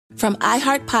From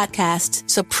iHeart Podcasts,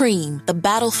 Supreme, The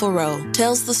Battle for Roe,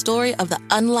 tells the story of the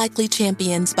unlikely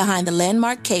champions behind the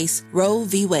landmark case Roe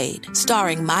v. Wade.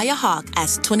 Starring Maya Hawke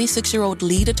as 26-year-old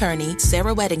lead attorney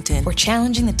Sarah Weddington. We're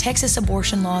challenging the Texas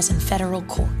abortion laws in federal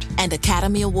court. And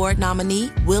Academy Award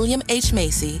nominee William H.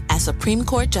 Macy as Supreme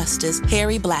Court Justice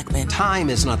Harry Blackmun. Time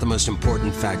is not the most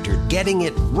important factor. Getting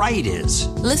it right is.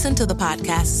 Listen to the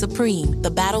podcast Supreme,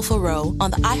 The Battle for Roe on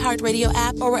the iHeartRadio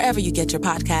app or wherever you get your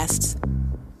podcasts.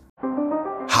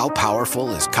 How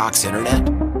powerful is Cox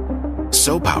Internet?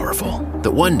 So powerful that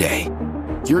one day,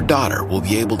 your daughter will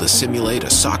be able to simulate a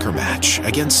soccer match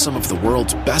against some of the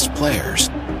world's best players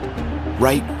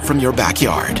right from your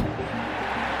backyard.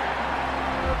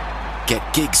 Get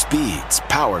gig speeds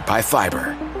powered by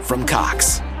fiber from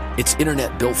Cox. It's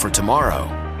internet built for tomorrow,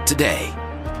 today.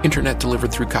 Internet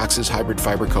delivered through Cox's hybrid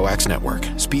fiber coax network.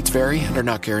 Speeds vary and are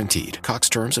not guaranteed. Cox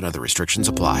terms and other restrictions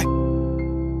apply.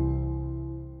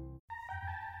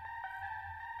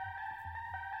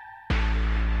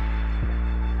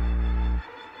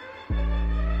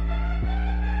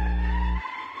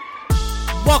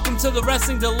 Welcome to the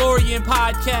Wrestling DeLorean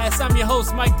podcast. I'm your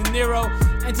host, Mike De Niro,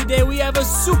 and today we have a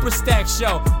super stacked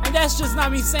show. And that's just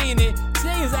not me saying it.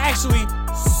 Today is actually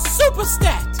super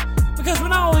stacked because we're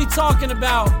not only talking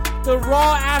about the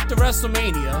Raw after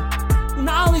WrestleMania, we're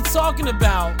not only talking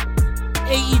about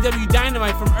AEW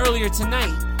Dynamite from earlier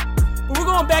tonight, but we're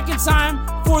going back in time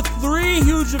for 3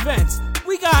 huge events.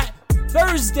 We got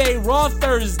Thursday, Raw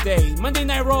Thursday. Monday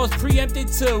Night Raw is preempted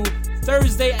to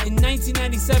Thursday in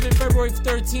 1997, February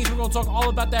 13th. We're going to talk all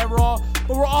about that Raw,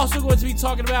 but we're also going to be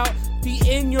talking about the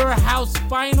In Your House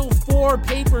Final 4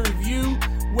 pay-per-view,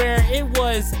 where it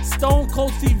was Stone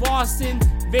Cold Steve Austin,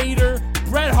 Vader,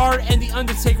 Bret Hart, and The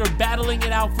Undertaker battling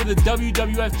it out for the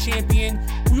WWF champion.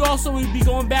 We also will be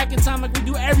going back in time like we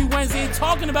do every Wednesday and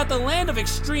talking about the Land of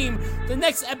Extreme, the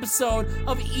next episode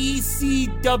of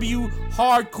ECW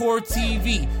Hardcore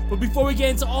TV. But before we get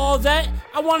into all that,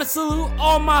 I want to salute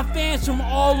all my fans from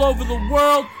all over the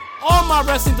world, all my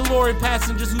Wrestling DeLorean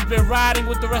passengers who've been riding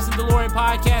with the Wrestling DeLorean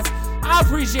podcast. I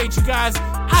appreciate you guys.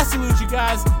 I salute you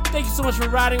guys. Thank you so much for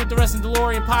riding with the Wrestling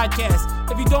DeLorean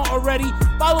podcast. If you don't already,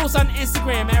 follow us on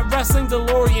Instagram at Wrestling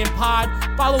DeLorean Pod.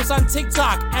 Follow us on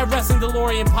TikTok at Wrestling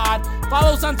DeLorean Pod.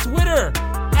 Follow us on Twitter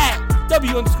at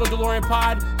W_DeLorean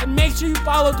Pod. And make sure you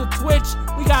follow the Twitch.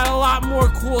 We got a lot more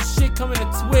cool shit coming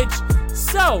to Twitch.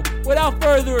 So, without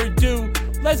further ado,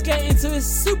 let's get into this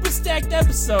super stacked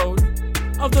episode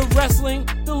of the Wrestling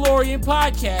DeLorean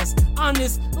podcast on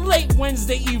this late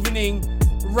Wednesday evening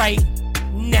right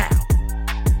now.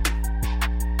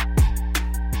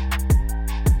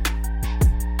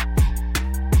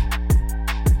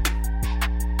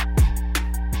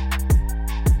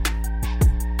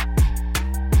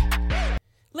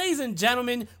 Ladies and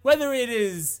gentlemen, whether it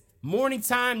is morning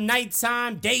time,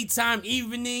 nighttime, daytime,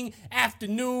 evening,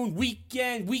 afternoon,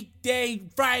 weekend, weekday,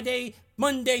 Friday,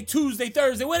 Monday, Tuesday,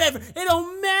 Thursday, whatever, it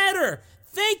don't matter.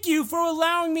 Thank you for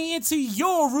allowing me into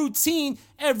your routine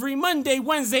every Monday,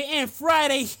 Wednesday, and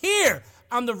Friday here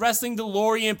on the Wrestling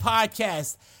DeLorean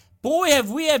podcast. Boy, have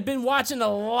we been watching a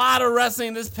lot of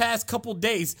wrestling this past couple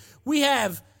days. We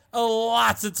have a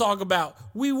lot to talk about.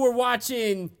 We were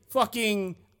watching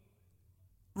fucking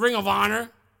Ring of Honor,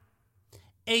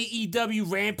 AEW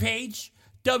Rampage,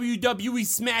 WWE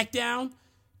SmackDown,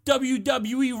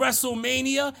 WWE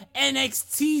WrestleMania,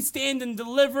 NXT Stand and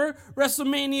Deliver,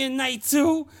 WrestleMania Night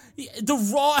 2,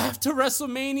 the Raw after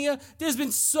WrestleMania. There's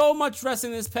been so much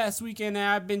wrestling this past weekend and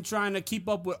I've been trying to keep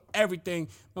up with everything.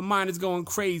 My mind is going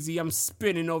crazy. I'm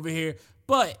spinning over here.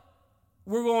 But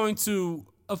we're going to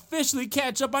officially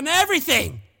catch up on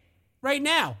everything right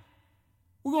now.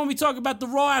 We're going to be talking about the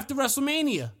Raw after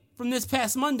WrestleMania from this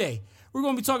past Monday. We're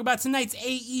going to be talking about tonight's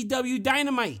AEW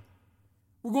Dynamite.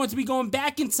 We're going to be going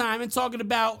back in time and talking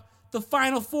about the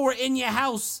Final 4 In Your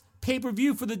House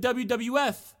pay-per-view for the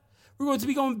WWF. We're going to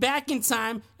be going back in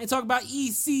time and talk about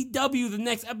ECW, the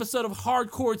next episode of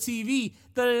Hardcore TV,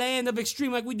 the Land of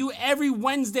Extreme, like we do every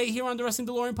Wednesday here on the Wrestling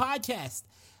DeLorean podcast.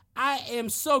 I am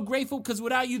so grateful because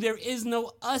without you, there is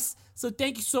no us. So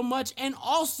thank you so much. And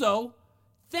also,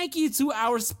 thank you to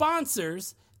our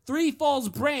sponsors, Three Falls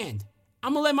Brand.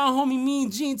 I'm going to let my homie Mean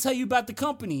Gene tell you about the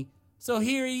company. So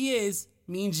here he is,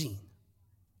 Mean Gene.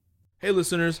 Hey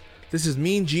listeners, this is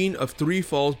Mean Gene of Three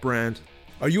Falls Brand.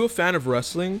 Are you a fan of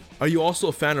wrestling? Are you also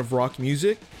a fan of rock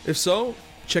music? If so,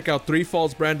 check out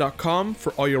threefallsbrand.com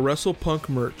for all your WrestlePunk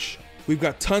merch. We've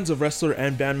got tons of wrestler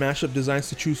and band mashup designs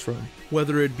to choose from,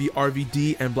 whether it be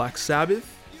RVD and Black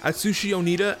Sabbath, Atsushi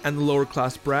Onita and the Lower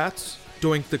Class Brats,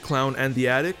 Doink the Clown and the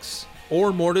Addicts,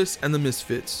 or Mortis and the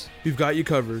Misfits. We've got you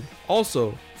covered.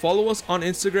 Also, follow us on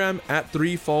Instagram at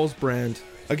 3fallsbrand.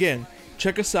 Again,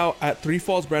 check us out at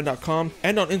 3fallsbrand.com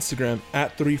and on Instagram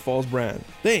at 3fallsbrand.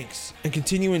 Thanks, and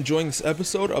continue enjoying this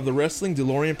episode of the Wrestling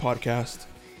DeLorean podcast.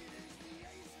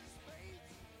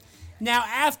 Now,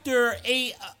 after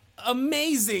an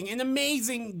amazing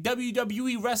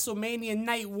WWE WrestleMania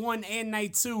Night 1 and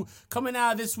Night 2 coming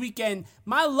out of this weekend,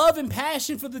 my love and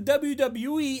passion for the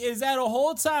WWE is at a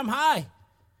all-time high.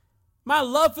 My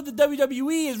love for the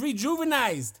WWE is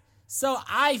rejuvenized. So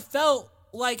I felt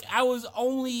like I was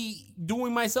only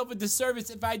doing myself a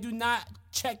disservice if I do not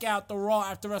check out the Raw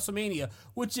after WrestleMania,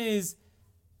 which is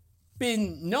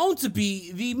been known to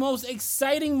be the most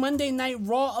exciting Monday Night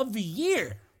Raw of the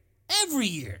year. Every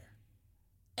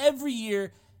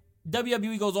year,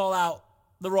 WWE goes all out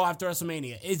the Raw after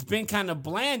WrestleMania. It's been kind of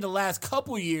bland the last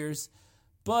couple years,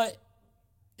 but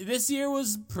this year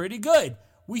was pretty good.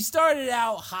 We started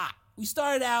out hot. We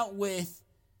started out with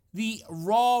the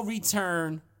Raw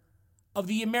return of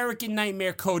the American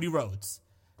Nightmare, Cody Rhodes.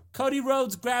 Cody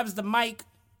Rhodes grabs the mic.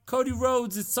 Cody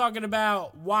Rhodes is talking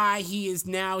about why he is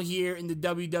now here in the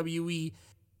WWE.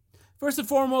 First and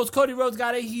foremost, Cody Rhodes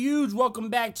got a huge welcome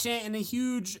back chant and a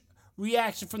huge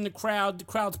reaction from the crowd. The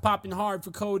crowd's popping hard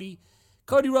for Cody.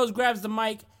 Cody Rhodes grabs the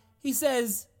mic. He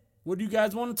says, "What do you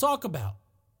guys want to talk about?"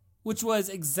 Which was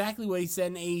exactly what he said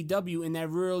in AEW in that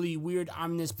really weird,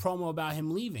 ominous promo about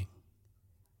him leaving.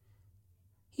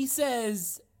 He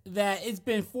says that it's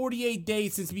been 48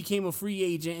 days since he became a free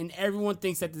agent, and everyone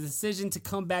thinks that the decision to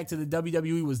come back to the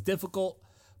WWE was difficult,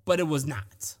 but it was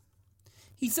not.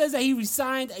 He says that he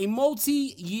resigned a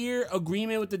multi-year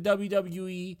agreement with the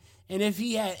WWE, and if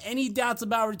he had any doubts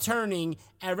about returning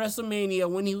at WrestleMania,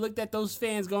 when he looked at those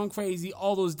fans going crazy,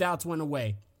 all those doubts went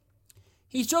away.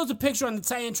 He shows a picture on the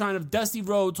Titantron of Dusty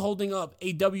Rhodes holding up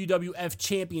a WWF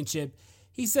championship.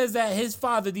 He says that his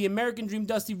father, the American Dream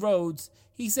Dusty Rhodes,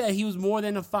 he said he was more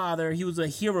than a father. He was a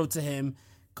hero to him.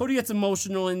 Cody gets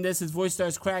emotional in this. His voice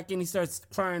starts cracking. He starts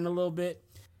crying a little bit.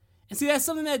 And see, that's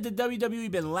something that the WWE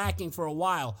been lacking for a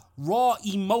while. Raw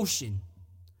emotion.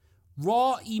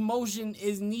 Raw emotion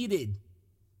is needed.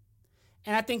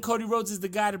 And I think Cody Rhodes is the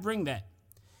guy to bring that.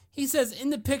 He says in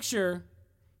the picture,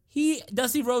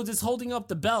 Dusty Rhodes is holding up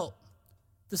the belt.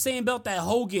 The same belt that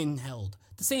Hogan held.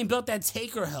 The same belt that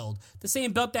Taker held. The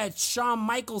same belt that Shawn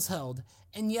Michaels held.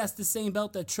 And yes, the same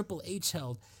belt that Triple H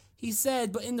held. He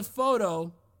said, but in the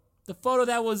photo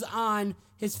that was on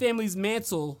his family's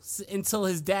mantle until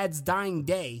his dad's dying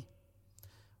day,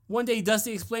 one day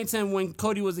Dusty explained to him when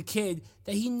Cody was a kid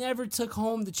that he never took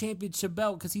home the championship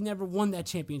belt because he never won that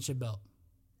championship belt.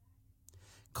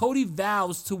 Cody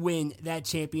vows to win that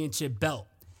championship belt.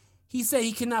 He said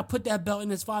he cannot put that belt in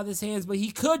his father's hands, but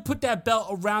he could put that belt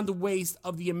around the waist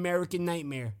of the American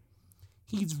Nightmare.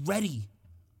 He's ready.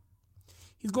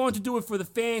 He's going to do it for the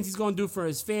fans. He's going to do it for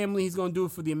his family. He's going to do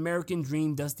it for the American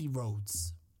Dream, Dusty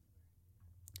Rhodes.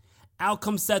 Out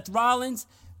comes Seth Rollins.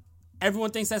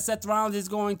 Everyone thinks that Seth Rollins is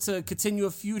going to continue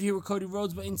a feud here with Cody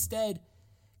Rhodes, but instead,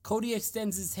 Cody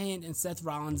extends his hand and Seth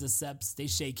Rollins accepts. They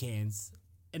shake hands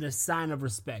in a sign of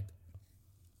respect.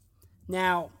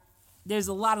 Now, there's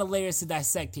a lot of layers to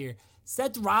dissect here.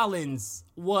 Seth Rollins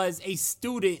was a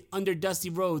student under Dusty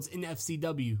Rhodes in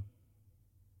FCW.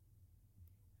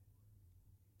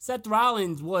 Seth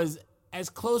Rollins was as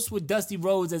close with Dusty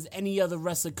Rhodes as any other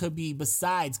wrestler could be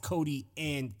besides Cody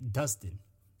and Dustin.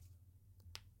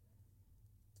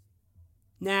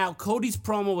 Now, Cody's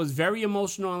promo was very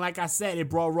emotional, and like I said, it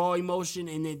brought raw emotion,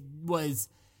 and it was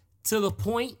to the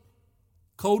point.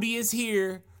 Cody is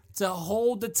here to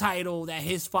hold the title that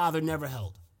his father never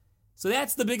held. So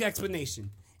that's the big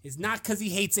explanation. It's not because he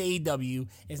hates AEW.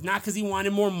 It's not because he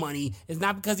wanted more money. It's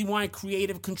not because he wanted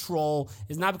creative control.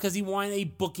 It's not because he wanted a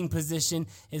booking position.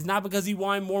 It's not because he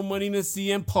wanted more money than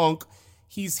CM Punk.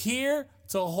 He's here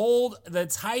to hold the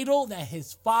title that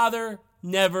his father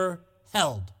never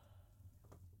held.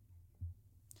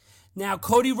 Now,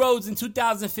 Cody Rhodes in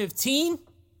 2015,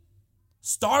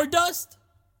 Stardust,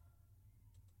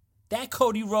 that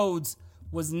Cody Rhodes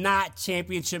was not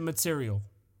championship material.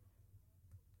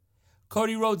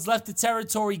 Cody Rhodes left the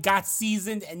territory, got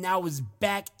seasoned, and now is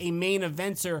back a main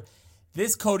eventer.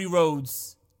 This Cody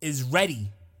Rhodes is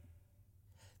ready.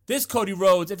 This Cody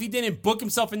Rhodes, if he didn't book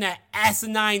himself in that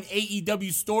asinine AEW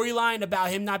storyline about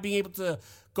him not being able to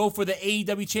go for the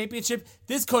AEW championship,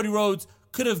 this Cody Rhodes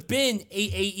could have been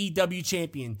a AEW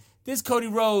champion. This Cody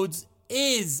Rhodes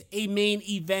is a main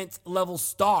event level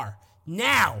star.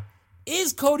 Now,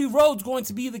 is Cody Rhodes going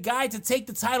to be the guy to take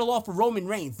the title off of Roman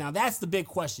Reigns? Now, that's the big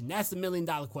question. That's the $1 million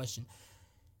question.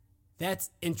 That's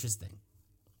interesting.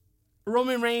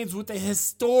 Roman Reigns with a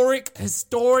historic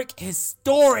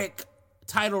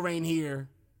title reign here.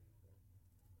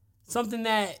 Something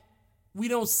that we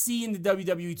don't see in the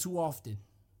WWE too often.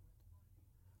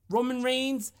 Roman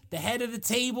Reigns, the head of the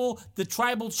table, the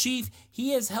tribal chief,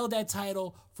 he has held that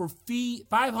title for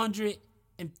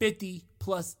 550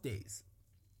 plus days.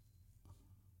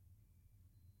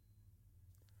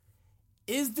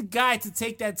 Is the guy to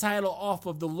take that title off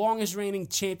of the longest reigning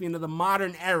champion of the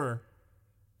modern era,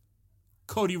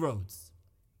 Cody Rhodes?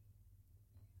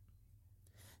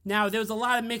 Now, there's a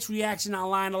lot of mixed reaction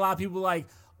online. A lot of people like,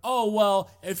 oh, well,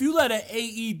 if you let an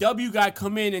AEW guy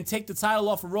come in and take the title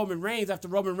off of Roman Reigns after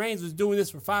Roman Reigns was doing this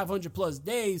for 500 plus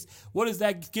days, what does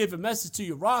that give a message to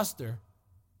your roster?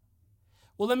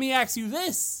 Well, let me ask you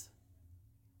this.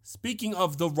 Speaking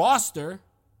of the roster,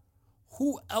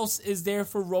 who else is there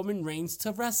for Roman Reigns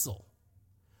to wrestle?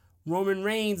 Roman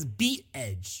Reigns beat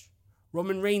Edge.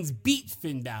 Roman Reigns beat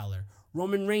Finn Balor.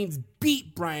 Roman Reigns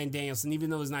beat Bryan Danielson, even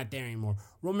though he's not there anymore.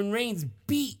 Roman Reigns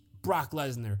beat Brock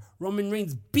Lesnar. Roman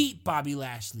Reigns beat Bobby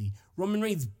Lashley. Roman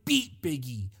Reigns beat Big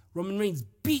E. Roman Reigns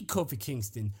beat Kofi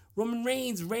Kingston. Roman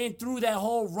Reigns ran through that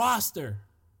whole roster.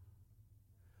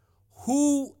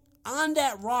 Who on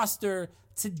that roster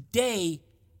today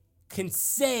can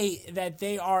say that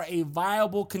they are a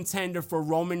viable contender for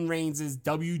Roman Reigns'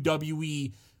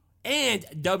 WWE and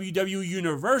WWE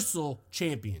Universal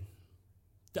Champion?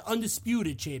 The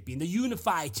undisputed champion, the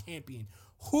unified champion.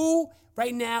 Who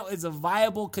right now is a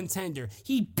viable contender?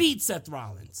 He beat Seth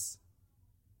Rollins.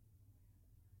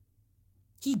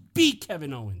 He beat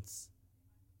Kevin Owens.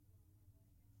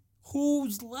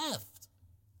 Who's left?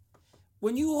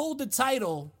 When you hold the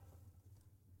title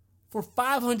for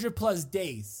 500 plus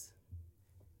days,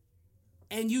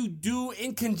 and you do,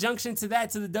 in conjunction to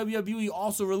that, to the WWE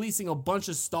also releasing a bunch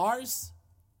of stars,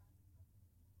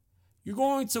 you're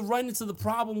going to run into the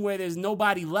problem where there's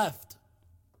nobody left.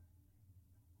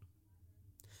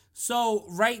 So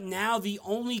right now, the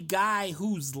only guy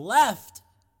who's left,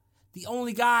 the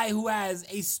only guy who has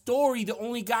a story, the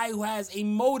only guy who has a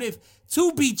motive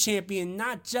to be champion,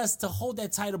 not just to hold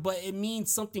that title, but it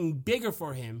means something bigger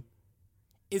for him,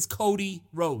 is Cody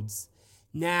Rhodes.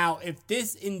 Now, if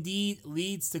this indeed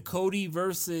leads to Cody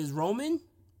versus Roman,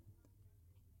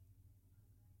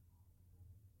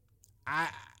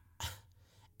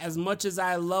 as much as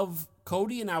I love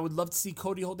Cody and I would love to see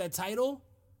Cody hold that title,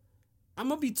 I'm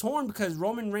going to be torn because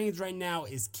Roman Reigns right now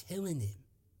is killing it.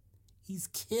 He's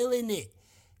killing it.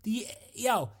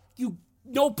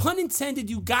 No pun intended,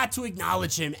 you got to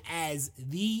acknowledge him as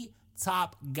the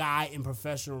top guy in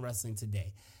professional wrestling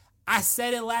today. I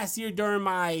said it last year during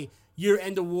my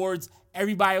year-end awards.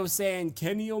 Everybody was saying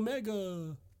Kenny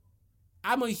Omega.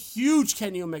 I'm a huge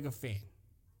Kenny Omega fan.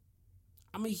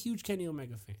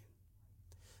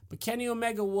 But Kenny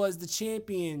Omega was the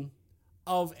champion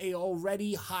of a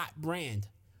already hot brand.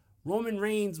 Roman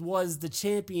Reigns was the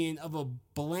champion of a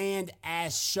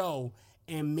bland-ass show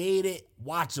and made it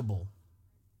watchable.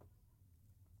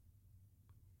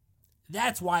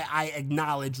 That's why I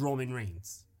acknowledge Roman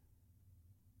Reigns.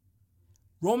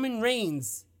 Roman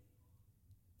Reigns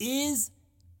is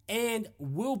and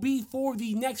will be for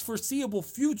the next foreseeable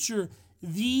future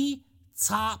the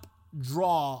top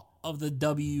draw of the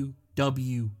WWE.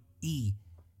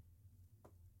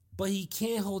 But he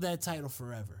can't hold that title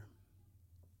forever.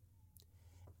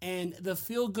 And the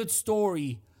feel-good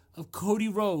story of Cody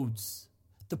Rhodes,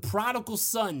 the prodigal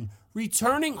son,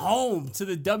 returning home to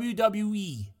the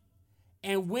WWE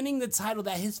and winning the title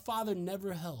that his father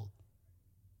never held.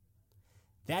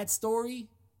 That story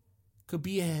could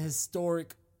be a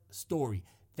historic story.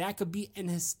 That could be an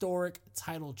historic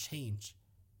title change.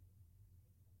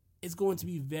 It's going to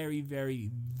be very, very,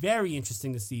 very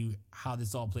interesting to see how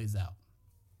this all plays out.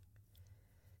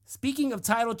 Speaking of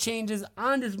title changes,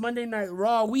 on this Monday Night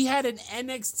Raw, we had an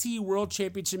NXT World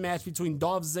Championship match between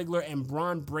Dolph Ziggler and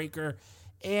Braun Breaker,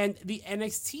 and the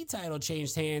NXT title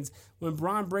changed hands when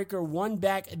Braun Breaker won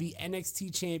back the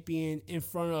NXT champion in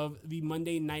front of the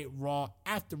Monday Night Raw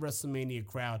after WrestleMania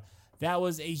crowd. That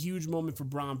was a huge moment for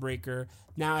Braun Breaker.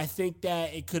 Now, I think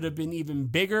that it could have been even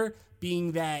bigger,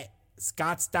 being that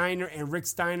Scott Steiner and Rick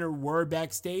Steiner were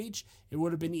backstage. It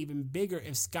would have been even bigger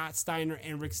if Scott Steiner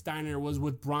and Rick Steiner was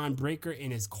with Braun Breaker in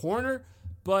his corner.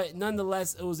 But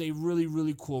nonetheless, it was a really,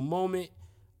 really cool moment.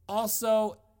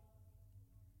 Also,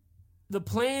 the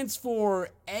plans for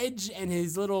Edge and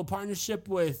his little partnership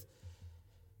with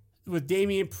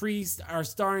Damian Priest are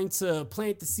starting to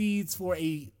plant the seeds for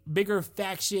a bigger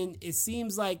faction. It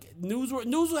seems like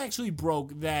news actually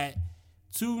broke that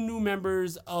 2 new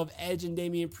members of Edge and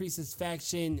Damian Priest's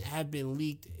faction have been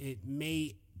leaked. It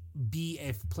may be,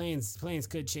 if plans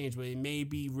could change, but it may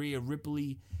be Rhea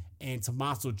Ripley and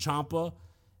Tommaso Ciampa.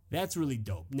 That's really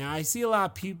dope. Now, I see a lot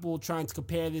of people trying to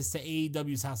compare this to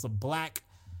AEW's House of Black.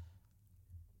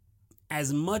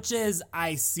 As much as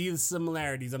I see the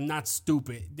similarities, I'm not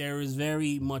stupid. There is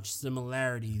very much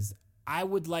similarities. I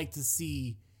would like to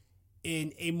see,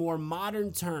 in a more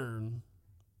modern turn,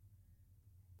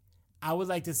 I would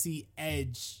like to see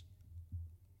Edge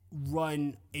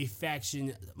run a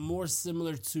faction more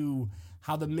similar to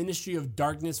how the Ministry of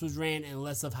Darkness was ran and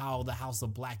less of how the House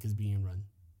of Black is being run.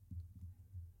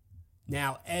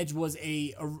 Now, Edge was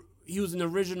he was an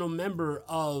original member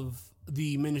of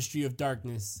the Ministry of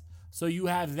Darkness, so you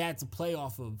have that to play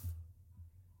off of.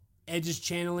 Edge is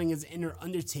channeling his inner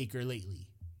Undertaker lately,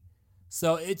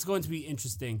 so it's going to be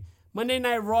interesting. Monday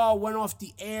Night Raw went off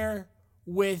the air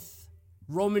with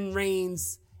Roman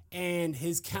Reigns and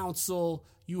his council.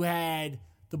 You had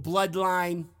the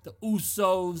Bloodline, the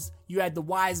Usos, you had the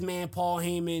wise man Paul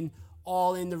Heyman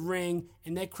all in the ring,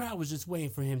 and that crowd was just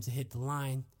waiting for him to hit the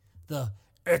line. The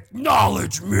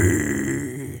 "acknowledge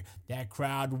me." That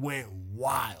crowd went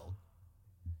wild.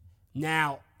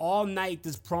 Now, all night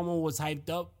this promo was hyped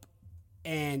up,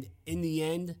 and in the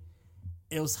end,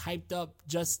 it was hyped up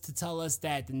just to tell us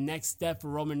that the next step for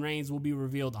Roman Reigns will be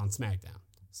revealed on SmackDown.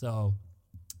 So,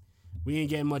 we ain't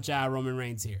getting much out of Roman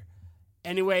Reigns here.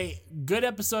 Anyway, good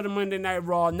episode of Monday Night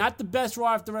Raw. Not the best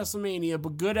Raw after WrestleMania,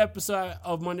 but good episode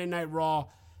of Monday Night Raw.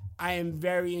 I am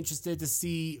very interested to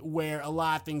see where a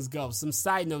lot of things go. Some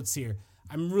side notes here.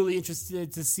 I'm really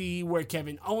interested to see where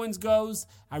Kevin Owens goes.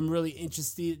 I'm really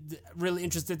interested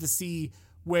to see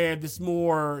where this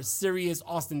more serious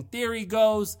Austin Theory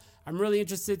goes. I'm really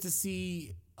interested to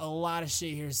see a lot of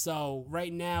shit here. So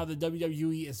right now, the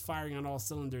WWE is firing on all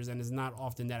cylinders, and it's not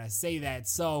often that I say that.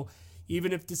 So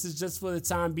even if this is just for the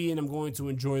time being, I'm going to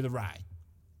enjoy the ride.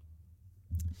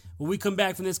 When we come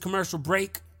back from this commercial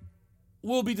break,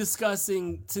 we'll be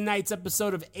discussing tonight's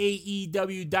episode of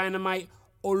AEW Dynamite.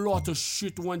 A lot of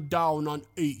shit went down on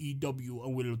AEW,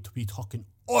 and we'll be talking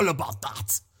all about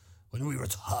that when we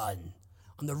return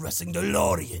on the Wrestling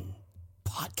DeLorean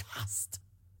podcast.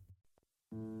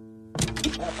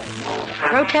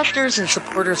 Protesters and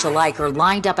supporters alike are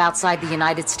lined up outside the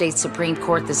United States Supreme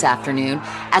Court this afternoon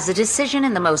as a decision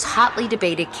in the most hotly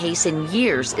debated case in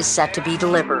years is set to be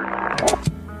delivered.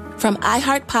 From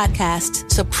iHeart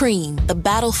Podcasts, Supreme, The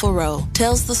Battle for Roe,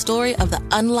 tells the story of the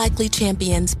unlikely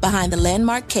champions behind the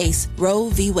landmark case Roe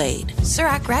v. Wade. Sir,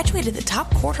 I graduated the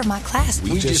top quarter of my class.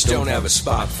 We just don't have a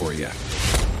spot for you.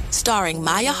 Starring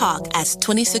Maya Hawke as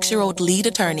 26-year-old lead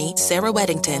attorney Sarah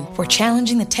Weddington. We're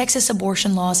challenging the Texas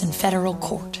abortion laws in federal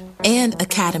court. And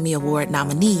Academy Award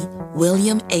nominee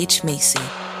William H. Macy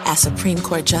as Supreme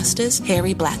Court Justice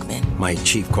Harry Blackmun. My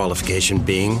chief qualification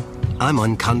being, I'm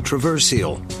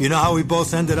uncontroversial. You know how we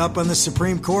both ended up on the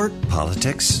Supreme Court?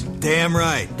 Politics? Damn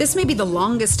right. This may be the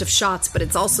longest of shots, but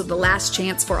it's also the last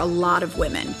chance for a lot of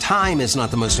women. Time is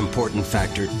not the most important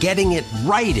factor. Getting it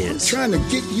right is. I'm trying to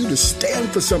get you to stand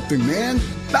for something, man.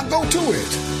 Now go to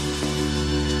it.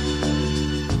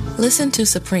 Listen to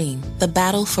Supreme, The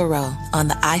Battle for Roe on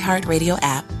the iHeartRadio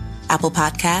app, Apple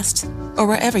Podcasts, or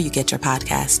wherever you get your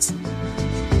podcasts.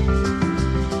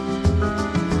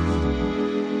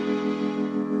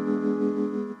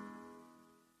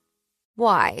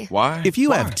 Why? Why? If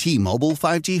you have T-Mobile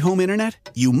 5G home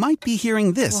internet, you might be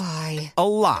hearing this Why? a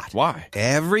lot. Why?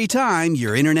 Every time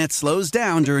your internet slows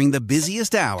down during the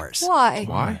busiest hours. Why?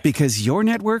 Why? Because your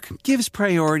network gives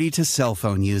priority to cell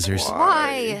phone users.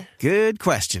 Why? Good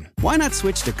question. Why not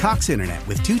switch to Cox Internet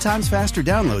with 2 times faster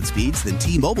download speeds than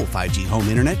T-Mobile 5G home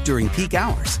internet during peak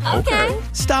hours? Okay.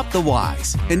 Stop the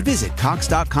whys and visit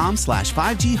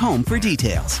cox.com/5G home for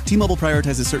details. T-Mobile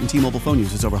prioritizes certain T-Mobile phone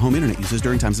users over home internet users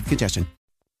during times of congestion.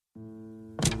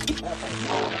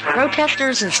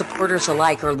 Protesters and supporters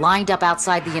alike are lined up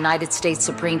outside the United States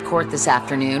Supreme Court this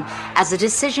afternoon as a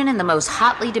decision in the most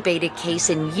hotly debated case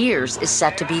in years is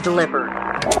set to be delivered.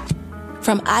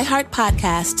 From iHeart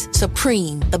Podcasts,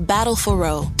 Supreme, The Battle for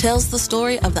Roe, tells the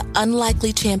story of the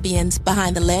unlikely champions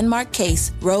behind the landmark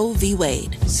case Roe v.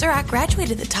 Wade. Sir, I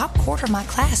graduated the top quarter of my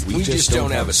class. We just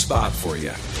don't have a spot for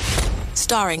you.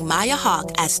 Starring Maya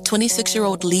Hawke as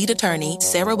 26-year-old lead attorney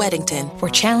Sarah Weddington. We're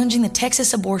challenging the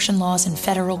Texas abortion laws in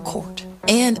federal court.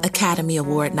 And Academy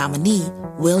Award nominee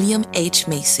William H.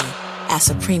 Macy as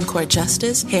Supreme Court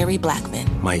Justice Harry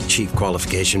Blackmun. My chief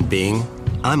qualification being,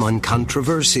 I'm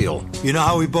uncontroversial. You know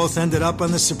how we both ended up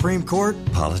on the Supreme Court?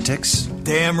 Politics?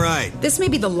 Damn right. This may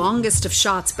be the longest of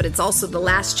shots, but it's also the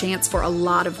last chance for a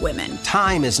lot of women.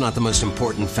 Time is not the most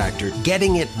important factor.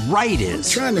 Getting it right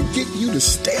is. I'm trying to get you to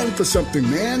stand for something,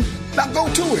 man. Now go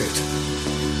to it.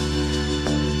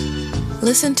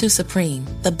 Listen to Supreme,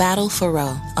 The Battle for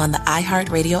Roe on the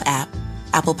iHeartRadio app,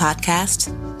 Apple Podcasts,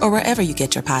 or wherever you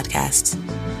get your podcasts.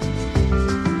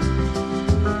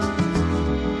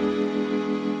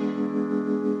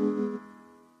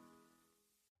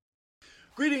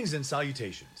 Greetings and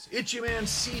salutations. It's your man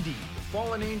CD, the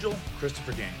fallen angel,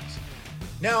 Christopher Daniels.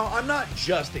 Now, I'm not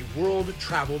just a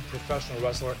world-traveled professional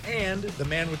wrestler and the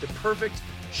man with the perfect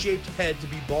shaped head to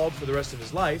be bald for the rest of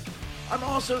his life. I'm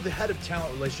also the head of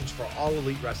talent relations for All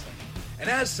Elite Wrestling. And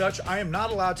as such, I am not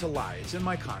allowed to lie. It's in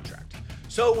my contract.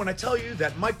 So when I tell you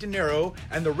that Mike De Niro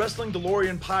and the Wrestling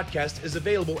DeLorean podcast is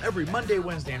available every Monday,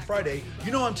 Wednesday, and Friday,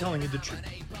 you know I'm telling you the truth.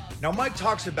 Now, Mike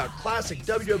talks about classic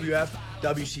WWF,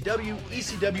 WCW,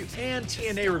 ECW, and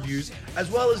TNA reviews,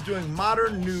 as well as doing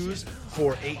modern news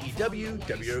for AEW,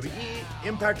 WWE,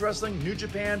 Impact Wrestling, New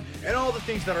Japan, and all the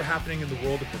things that are happening in the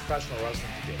world of professional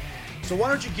wrestling today. So why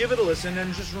don't you give it a listen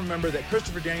and just remember that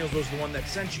Christopher Daniels was the one that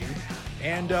sent you,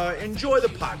 and enjoy the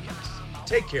podcast.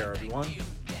 Take care, everyone.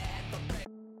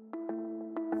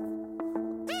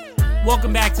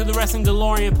 Welcome back to the Wrestling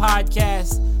DeLorean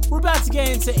podcast. We're about to get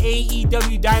into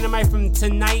AEW Dynamite from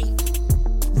tonight.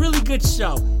 Really good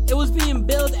show. It was being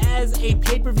billed as a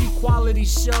pay-per-view quality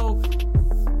show.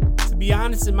 To be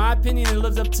honest, in my opinion, it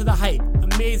lives up to the hype.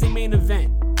 Amazing main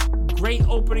event. Great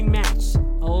opening match.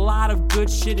 A lot of good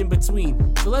shit in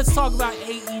between. So let's talk about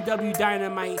AEW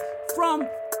Dynamite from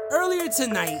earlier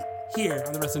tonight here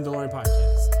on the Wrestling DeLorean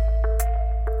podcast.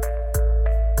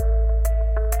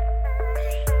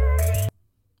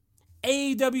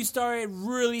 AEW started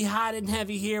really hot and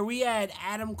heavy here. We had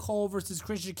Adam Cole versus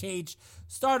Christian Cage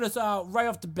start us out right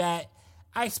off the bat.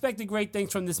 I expected great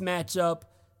things from this matchup.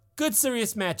 Good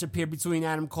serious matchup here between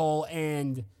Adam Cole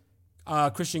and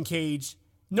Christian Cage.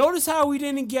 Notice how we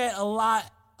didn't get a lot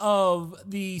of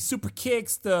the super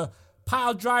kicks, the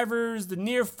pile drivers, the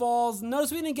near falls.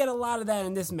 Notice we didn't get a lot of that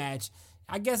in this match.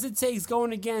 I guess it takes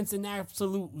going against an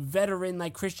absolute veteran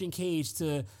like Christian Cage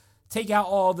to take out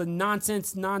all the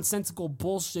nonsensical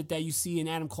bullshit that you see in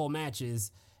Adam Cole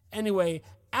matches. Anyway,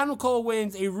 Adam Cole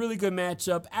wins a really good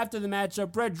matchup. After the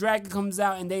matchup, Red Dragon comes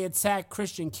out and they attack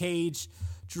Christian Cage.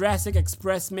 Jurassic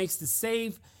Express makes the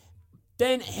save.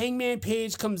 Then Hangman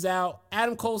Page comes out.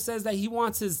 Adam Cole says that he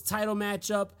wants his title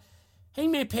matchup.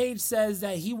 Hangman Page says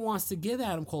that he wants to give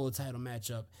Adam Cole a title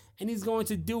matchup. And he's going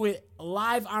to do it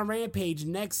live on Rampage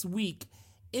next week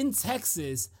in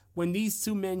Texas when these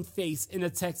two men face in a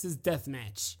Texas death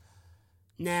match.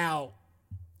 Now,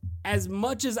 as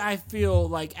much as I feel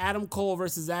like Adam Cole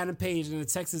versus Adam Page in a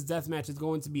Texas death match is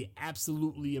going to be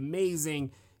absolutely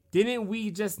amazing, didn't we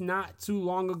just not too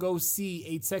long ago see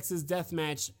a Texas death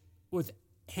match with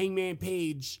Hangman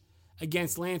Page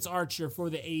against Lance Archer for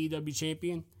the AEW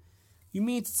champion? You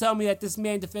mean to tell me that this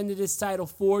man defended his title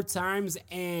 4 times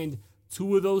and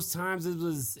 2 of those times it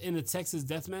was in a Texas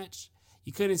death match?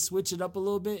 You couldn't switch it up a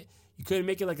little bit? You couldn't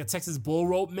make it like a Texas bull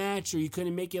rope match, or you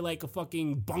couldn't make it like a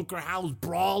fucking bunker house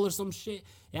brawl or some shit?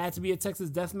 It had to be a Texas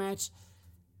death match.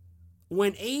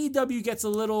 When AEW gets a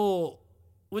little...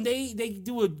 When they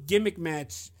do a gimmick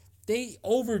match, they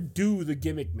overdo the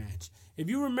gimmick match. If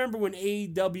you remember when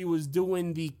AEW was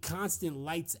doing the constant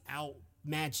lights out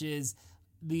matches,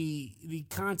 the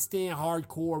constant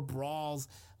hardcore brawls,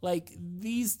 like,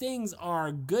 these things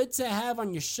are good to have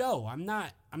on your show. I'm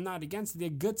not against it. They're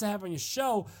good to have on your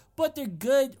show, but they're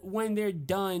good when they're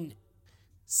done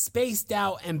spaced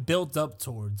out and built up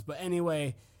towards. But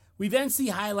anyway, we then see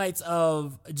highlights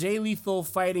of Jay Lethal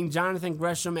fighting Jonathan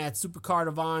Gresham at Supercard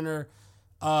of Honor,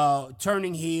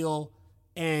 turning heel,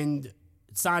 and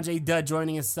Sanjay Dutt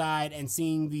joining his side, and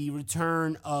seeing the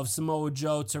return of Samoa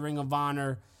Joe to Ring of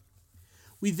Honor.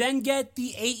 We then get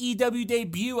the AEW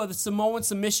debut of the Samoan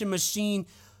submission machine,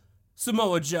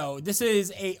 Samoa Joe. This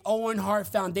is a Owen Hart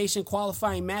Foundation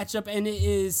qualifying matchup, and it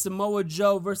is Samoa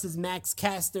Joe versus Max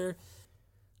Caster.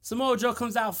 Samoa Joe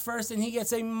comes out first, and he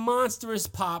gets a monstrous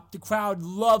pop. The crowd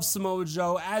loves Samoa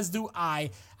Joe, as do I.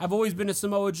 I've always been a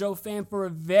Samoa Joe fan for a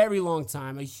very long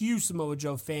time, a huge Samoa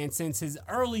Joe fan since his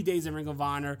early days in Ring of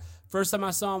Honor. First time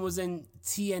I saw him was in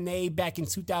TNA back in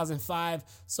 2005.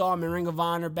 Saw him in Ring of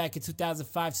Honor back in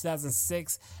 2005,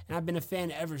 2006, and I've been a fan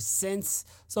ever since.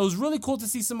 So it was really cool to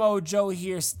see Samoa Joe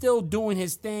here, still doing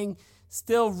his thing,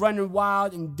 still running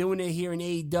wild and doing it here in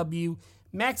AEW.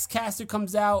 Max Caster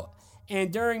comes out,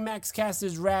 and during Max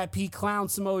Caster's rap, he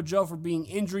clowns Samoa Joe for being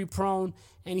injury prone,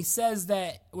 and he says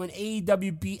that when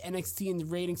AEW beat NXT in the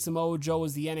ratings, Samoa Joe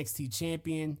was the NXT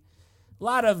champion. A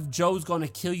lot of Joe's gonna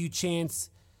kill you chants.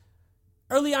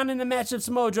 Early on in the matchup,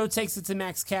 Samoa Joe takes it to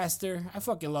Max Caster. I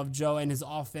fucking love Joe and his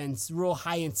offense. Real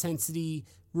high intensity,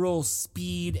 real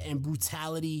speed and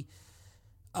brutality.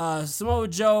 Samoa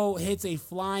Joe hits a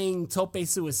flying tope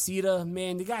suicida.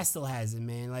 Man, the guy still has it,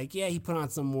 man. Like, yeah, he put on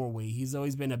some more weight. He's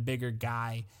always been a bigger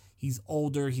guy. He's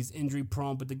older. He's injury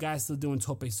prone, but the guy's still doing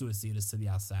tope suicidas to the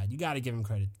outside. You got to give him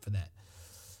credit for that.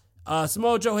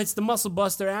 Samoa Joe hits the Muscle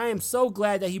Buster. I am so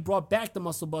glad that he brought back the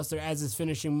Muscle Buster as his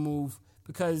finishing move,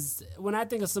 because when I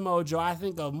think of Samoa Joe, I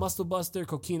think of Muscle Buster,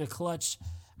 Coquina Clutch.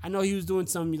 I know he was doing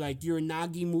some like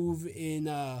Uranagi move in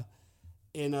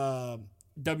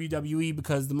WWE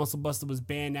because the Muscle Buster was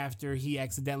banned after he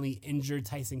accidentally injured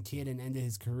Tyson Kidd and ended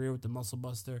his career with the Muscle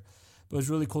Buster. But it was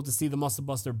really cool to see the Muscle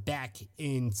Buster back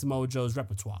in Samoa Joe's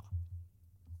repertoire.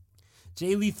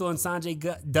 Jay Lethal and Sanjay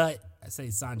Dutt. I say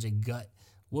Sanjay Gut.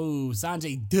 Whoa,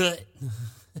 Sanjay Dutt.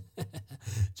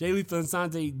 Jay Lethal and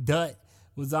Sanjay Dutt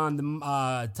was on the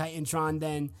Titantron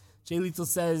then. Jay Lethal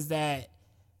says that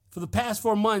for the past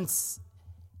 4 months,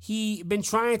 he been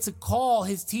trying to call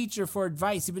his teacher for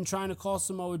advice. He'd been trying to call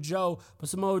Samoa Joe, but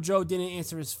Samoa Joe didn't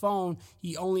answer his phone.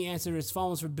 He only answered his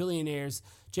phones for billionaires.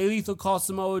 Jay Lethal calls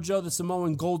Samoa Joe the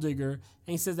Samoan gold digger, and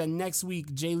he says that next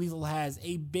week Jay Lethal has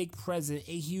a big present,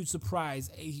 a huge surprise,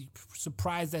 a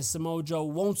surprise that Samoa Joe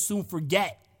won't soon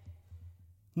forget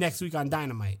next week on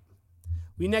Dynamite.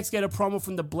 We next get a promo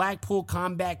from the Blackpool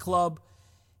Combat Club.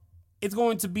 It's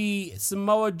going to be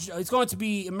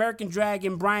American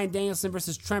Dragon Bryan Danielson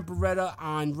versus Trent Beretta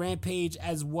on Rampage,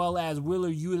 as well as Wheeler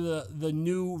Yuta, the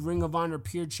new Ring of Honor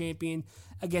Pure Champion,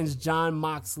 against Jon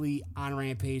Moxley on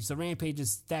Rampage. So Rampage is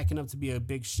stacking up to be a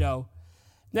big show.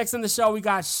 Next on the show, we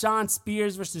got Shawn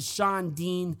Spears versus Shawn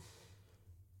Dean.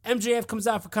 MJF comes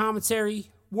out for commentary.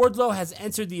 Wardlow has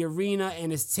entered the arena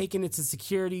and is taking it to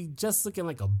security, just looking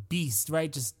like a beast,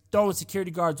 right? Just throwing security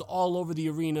guards all over the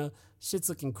arena. Shit's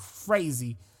looking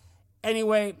crazy.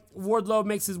 Anyway, Wardlow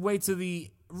makes his way to the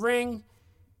ring.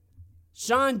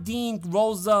 Shawn Dean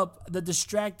rolls up the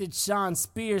distracted Shawn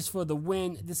Spears for the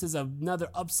win. This is another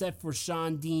upset for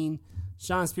Shawn Dean.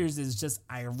 Shawn Spears is just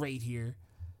irate here.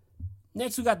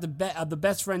 Next, we got the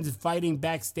best friends fighting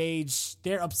backstage.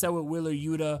 They're upset with Wheeler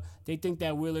Yuta. They think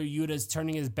that Wheeler Yuta is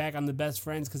turning his back on the best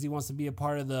friends because he wants to be a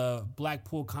part of the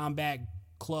Blackpool Combat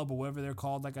Club or whatever they're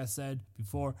called, like I said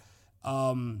before.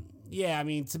 Yeah, I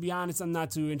mean, to be honest, I'm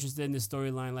not too interested in this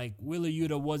storyline. Like, Wheeler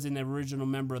Yuta was an original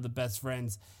member of the Best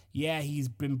Friends. Yeah, he's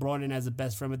been brought in as a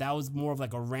best friend, but that was more of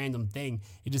like a random thing.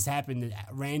 It just happened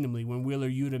randomly when Wheeler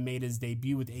Yuta made his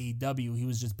debut with AEW. He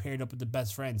was just paired up with the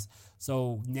Best Friends.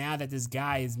 So now that this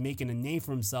guy is making a name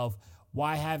for himself,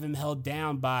 why have him held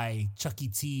down by Chucky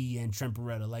T and Trent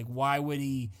Beretta? Like, why would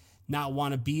he not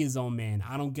want to be his own man?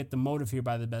 I don't get the motive here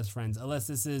by the Best Friends, unless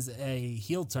this is a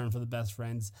heel turn for the Best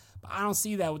Friends. But I don't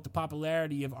see that with the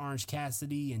popularity of Orange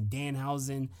Cassidy and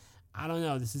Danhausen. I don't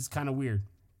know. This is kind of weird.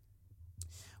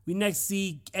 We next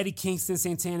see Eddie Kingston,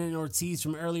 Santana, and Ortiz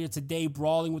from earlier today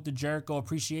brawling with the Jericho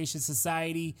Appreciation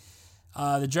Society.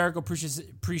 The Jericho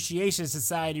Appreciation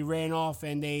Society ran off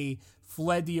and they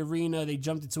fled the arena. They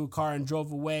jumped into a car and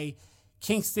drove away.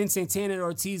 Kingston, Santana, and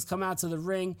Ortiz come out to the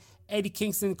ring. Eddie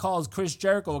Kingston calls Chris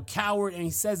Jericho a coward, and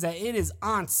he says that it is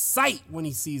on sight when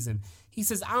he sees him. He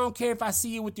says, I don't care if I see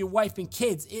you with your wife and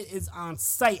kids. It is on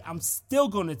sight. I'm still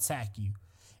going to attack you.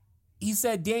 He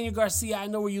said, Daniel Garcia, I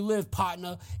know where you live,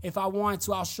 partner. If I want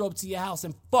to, I'll show up to your house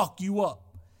and fuck you up.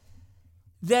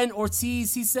 Then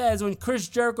Ortiz, he says, when Chris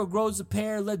Jericho grows a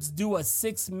pair, let's do a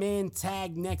 6-man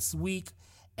tag next week.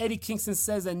 Eddie Kingston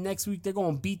says that next week they're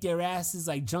going to beat their asses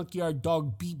like Junkyard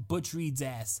Dog beat Butch Reed's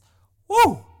ass.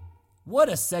 Woo! What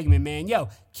a segment, man. Yo,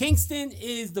 Kingston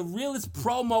is the realest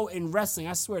promo in wrestling,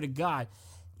 I swear to God.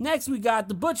 Next, we got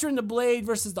the Butcher and the Blade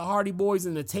versus the Hardy Boys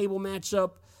in the table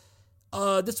matchup.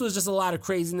 This was just a lot of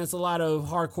craziness, a lot of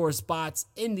hardcore spots.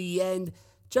 In the end,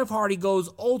 Jeff Hardy goes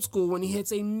old school when he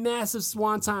hits a massive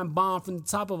swanton bomb from the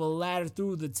top of a ladder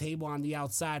through the table on the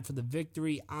outside for the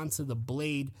victory onto the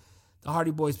Blade. The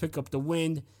Hardy Boys pick up the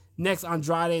win. Next,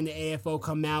 Andrade and the AFO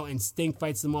come out and Sting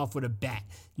fights them off with a bat.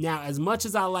 Now, as much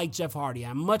as I like Jeff Hardy,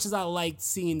 as much as I like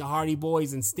seeing the Hardy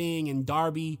Boys and Sting and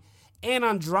Darby and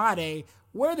Andrade,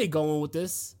 where are they going with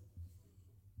this?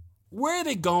 Where are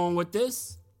they going with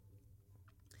this?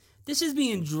 This is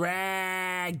being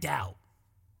dragged out.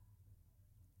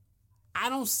 I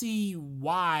don't see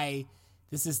why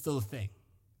this is still a thing.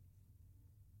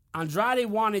 Andrade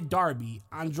wanted Darby.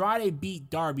 Andrade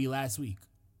beat Darby last week.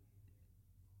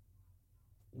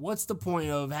 What's the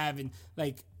point of having,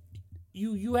 like,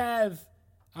 you have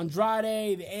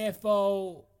Andrade, the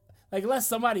AFO, like, unless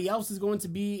somebody else is going to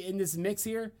be in this mix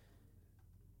here,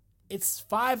 it's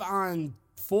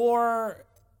 5-on-4,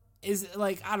 is,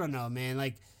 like, I don't know, man,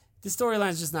 like, the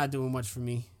storyline's just not doing much for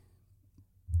me.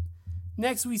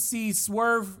 Next, we see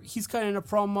Swerve. He's cutting a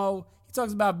promo. He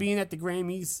talks about being at the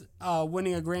Grammys,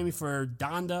 winning a Grammy for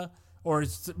Donda, or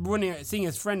seeing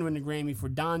his friend win a Grammy for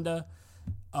Donda,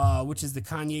 which is the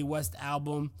Kanye West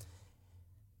album.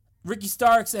 Ricky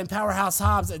Starks and Powerhouse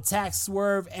Hobbs attack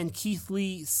Swerve, and Keith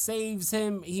Lee saves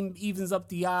him. He evens up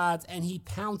the odds, and he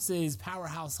pounces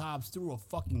Powerhouse Hobbs through a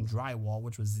fucking drywall,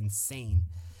 which was insane.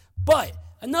 But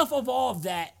enough of all of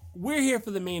that. We're here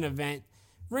for the main event.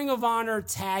 Ring of Honor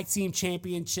Tag Team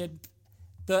Championship,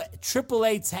 the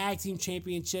AAA Tag Team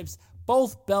Championships,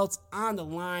 both belts on the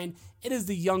line. It is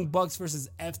the Young Bucks versus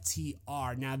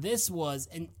FTR. Now, this was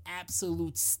an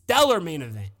absolute stellar main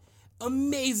event.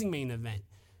 Amazing main event.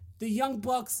 The Young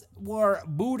Bucks were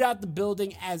booed out the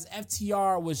building as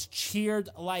FTR was cheered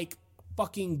like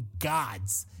fucking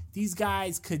gods. These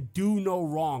guys could do no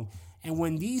wrong. And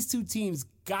when these two teams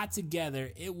got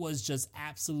together, it was just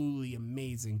absolutely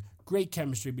amazing. Great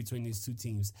chemistry between these two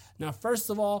teams. Now, first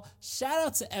of all, shout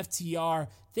out to FTR.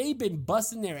 They've been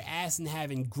busting their ass and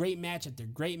having great match after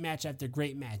great match after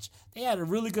great match. They had a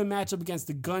really good matchup against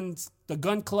the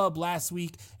Gun Club last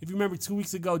week. If you remember 2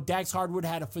 weeks ago, Dax Hardwood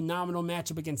had a phenomenal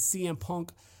matchup against CM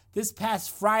Punk. This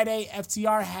past Friday,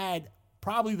 FTR had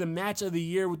probably the match of the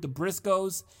year with the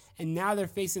Briscoes, and now they're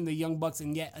facing the Young Bucks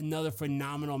in yet another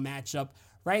phenomenal matchup.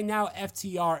 Right now,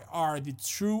 FTR are the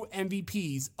true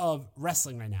MVPs of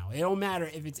wrestling right now. It don't matter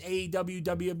if it's AEW,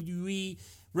 WWE,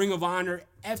 Ring of Honor.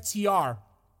 FTR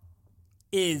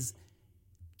is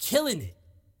killing it.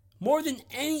 More than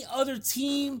any other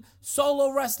team,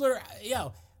 solo wrestler.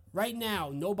 Right now,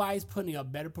 nobody's putting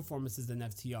up better performances than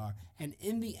FTR. And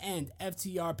in the end,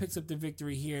 FTR picks up the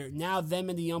victory here. Now them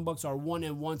and the Young Bucks are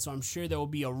 1-1, so I'm sure there will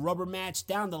be a rubber match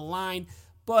down the line.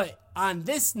 But on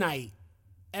this night,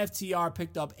 FTR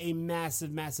picked up a massive,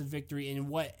 massive victory in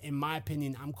what, in my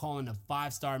opinion, I'm calling a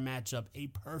 5-star matchup, a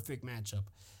perfect matchup.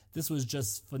 This was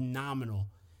just phenomenal.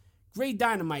 Great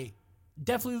Dynamite.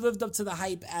 Definitely lived up to the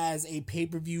hype as a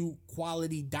pay-per-view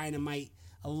quality Dynamite.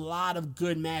 A lot of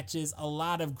good matches, a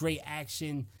lot of great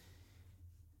action.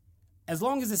 As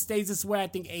long as it stays this way, I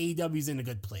think AEW is in a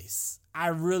good place. I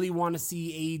really want to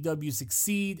see AEW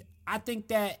succeed. I think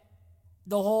that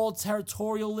the whole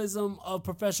territorialism of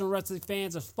professional wrestling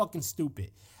fans is fucking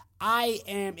stupid. I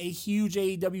am a huge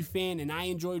AEW fan, and I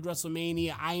enjoyed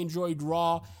WrestleMania. I enjoyed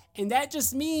Raw, and that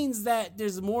just means that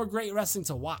there's more great wrestling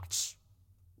to watch.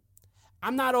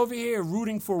 I'm not over here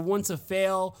rooting for one to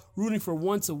fail, rooting for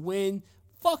one to win.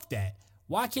 Fuck that.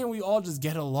 Why can't we all just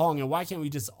get along, and why can't we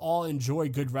just all enjoy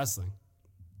good wrestling?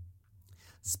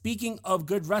 Speaking of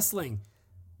good wrestling,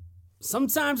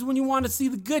 sometimes when you want to see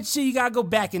the good shit, you gotta go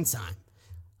back in time.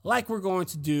 Like we're going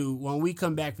to do when we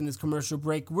come back from this commercial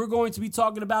break. We're going to be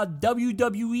talking about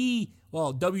WWF,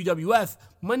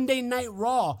 Monday Night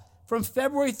Raw from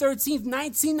February 13th,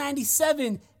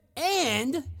 1997,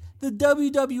 and the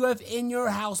WWF In Your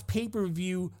House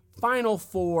pay-per-view Final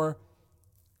Four.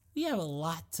 We have a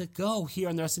lot to go here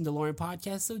on the Wrestling DeLorean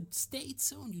podcast, so stay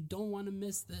tuned. You don't want to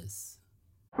miss this.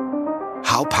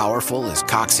 How powerful is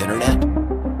Cox Internet?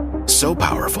 So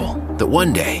powerful that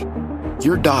one day,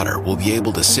 your daughter will be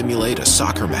able to simulate a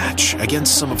soccer match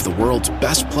against some of the world's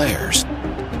best players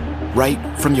right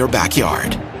from your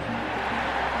backyard.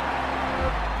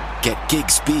 Get gig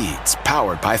speeds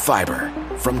powered by fiber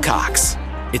from Cox.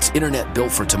 It's internet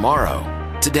built for tomorrow,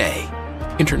 today.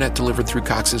 Internet delivered through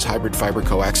Cox's hybrid fiber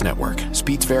coax network.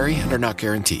 Speeds vary and are not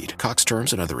guaranteed. Cox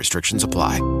terms and other restrictions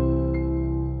apply.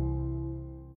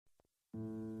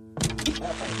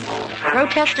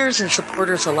 Protesters and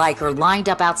supporters alike are lined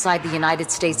up outside the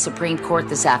United States Supreme Court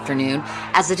this afternoon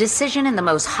as a decision in the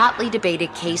most hotly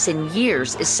debated case in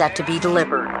years is set to be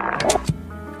delivered.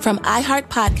 From iHeart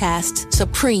Podcasts,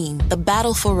 Supreme, The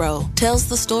Battle for Roe, tells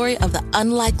the story of the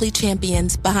unlikely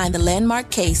champions behind the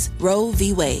landmark case Roe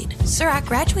v. Wade. Sir, I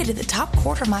graduated the top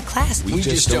quarter of my class. We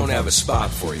just don't have a spot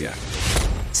for you.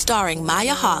 Starring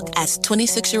Maya Hawke as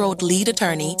 26-year-old lead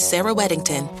attorney Sarah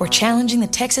Weddington. We're challenging the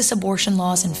Texas abortion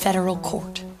laws in federal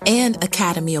court. And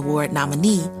Academy Award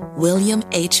nominee William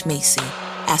H. Macy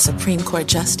as Supreme Court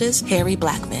Justice Harry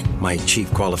Blackmun. My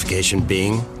chief qualification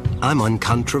being, I'm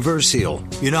uncontroversial.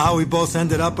 You know how we both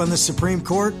ended up on the Supreme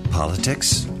Court?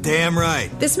 Politics? Damn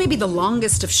right. This may be the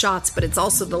longest of shots, but it's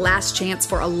also the last chance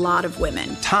for a lot of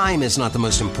women. Time is not the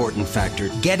most important factor.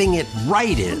 Getting it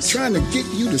right is. I'm trying to get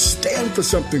you to stand for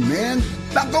something, man.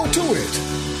 Now go to it.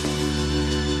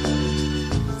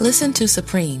 Listen to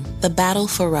Supreme, The Battle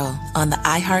for Roe on the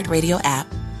iHeartRadio app,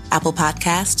 Apple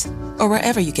Podcasts, or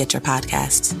wherever you get your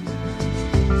podcasts.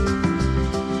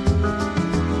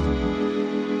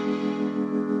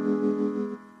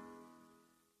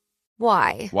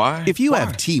 Why? Why? If you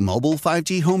have T-Mobile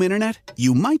 5G home internet,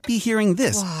 you might be hearing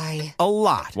this Why? a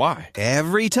lot. Why?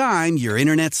 Every time your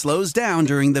internet slows down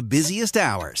during the busiest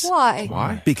hours. Why?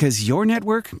 Why? Because your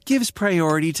network gives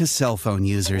priority to cell phone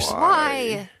users.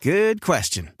 Why? Good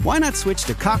question. Why not switch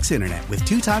to Cox Internet with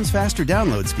 2 times faster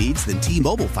download speeds than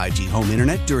T-Mobile 5G home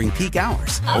internet during peak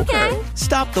hours? Okay.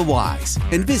 Stop the whys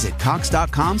and visit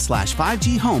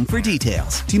cox.com/5G home for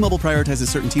details. T-Mobile prioritizes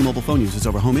certain T-Mobile phone users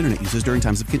over home internet users during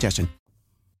times of congestion.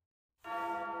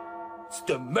 It's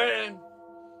the man,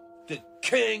 the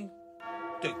king,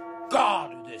 the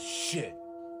god of this shit,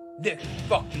 Nick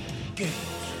fucking Gage.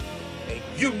 And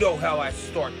you know how I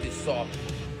start this off.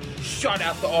 Shout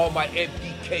out to all my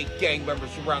MDK gang members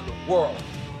around the world.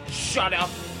 Shout out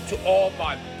to all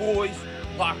my boys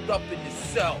locked up in the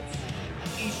cells.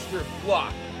 Eastern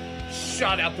Block.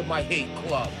 Shout out to my hate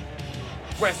club.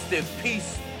 Rest in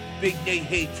peace, Big Nate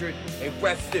Hatred, and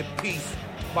rest in peace,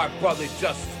 my brother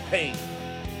Justice Payne.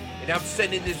 And I'm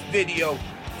sending this video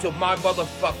to my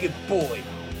motherfucking boy,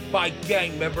 my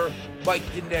gang member, Mike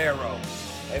De Niro.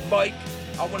 And Mike,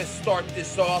 I want to start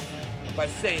this off by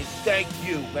saying thank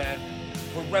you, man,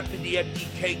 for repping the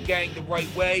MDK gang the right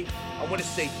way. I want to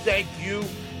say thank you,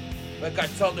 like I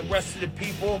tell the rest of the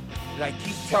people, and I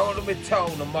keep telling them and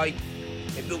telling them, Mike,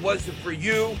 if it wasn't for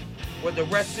you or the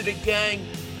rest of the gang,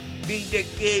 me, Nick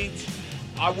Gage,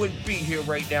 I wouldn't be here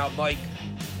right now, Mike.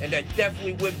 And I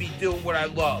definitely wouldn't be doing what I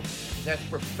love. That's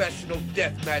professional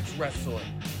deathmatch wrestling.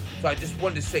 So I just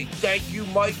wanted to say thank you,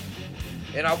 Mike.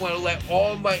 And I want to let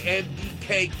all my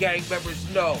MDK gang members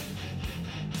know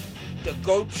to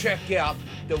go check out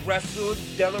the Wrestling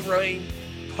Delaraine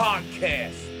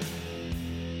podcast.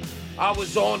 I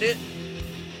was on it.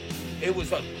 It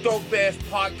was a dope-ass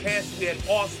podcast. We had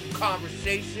awesome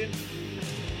conversation.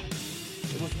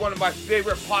 It was one of my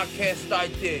favorite podcasts I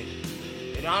did.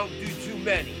 And I don't do too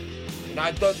many. And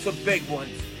I've done some big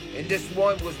ones. And this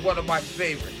one was one of my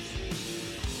favorites.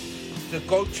 So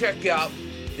go check out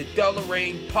the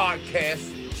Delaraine podcast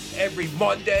every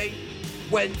Monday,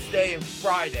 Wednesday, and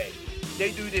Friday.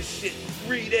 They do this shit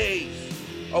 3 days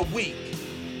a week.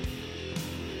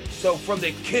 So from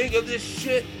the king of this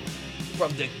shit,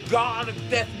 from the god of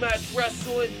deathmatch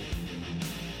wrestling,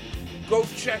 go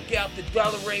check out the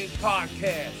Delaraine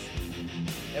podcast.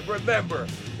 And remember,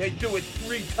 they do it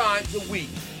 3 times a week.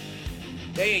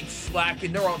 They ain't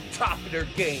slacking, they're on top of their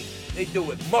game. They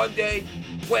do it Monday,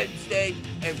 Wednesday,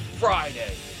 and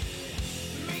Friday.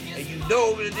 And you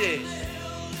know what it is.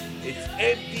 It's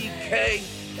MDK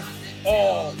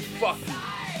all fucking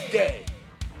day.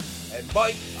 And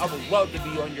Mike, I would love to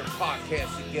be on your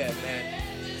podcast again, man.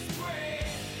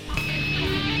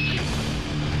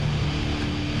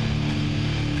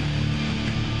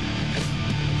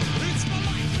 It's my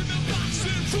life in the box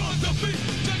in front of me.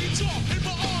 Taking talk in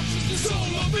my arms is the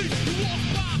soul of me. You walk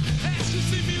by, ask to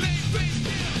see me lay face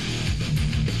down.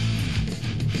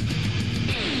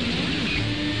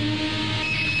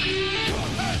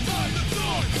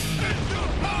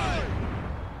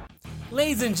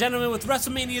 Ladies and gentlemen, with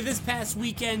WrestleMania this past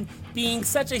weekend being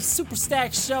such a super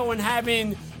stacked show and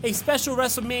having a special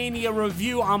WrestleMania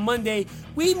review on Monday,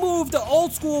 we moved the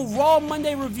old school Raw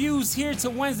Monday reviews here to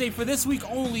Wednesday for this week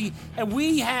only, and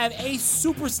we have a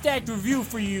super stacked review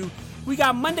for you. We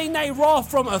got Monday Night Raw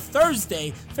from a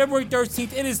Thursday, February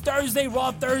 13th. It is Thursday,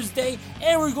 Raw Thursday,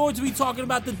 and we're going to be talking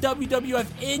about the WWF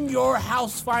In Your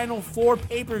House Final 4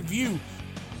 pay-per-view,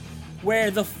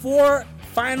 where the 4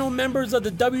 final members of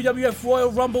the WWF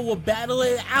Royal Rumble will battle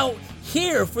it out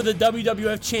here for the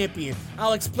WWF Champion.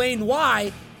 I'll explain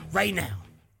why right now.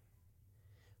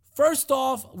 First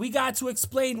off, we got to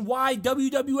explain why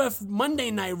WWF Monday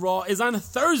Night Raw is on a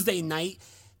Thursday night.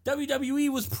 WWE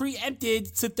was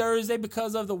preempted to Thursday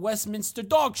because of the Westminster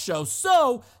Dog Show.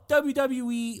 So,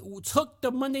 WWE took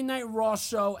the Monday Night Raw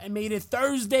show and made it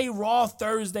Thursday, Raw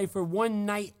Thursday for one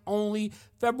night only.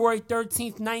 February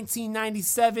 13th,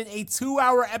 1997, a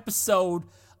 2-hour episode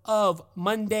of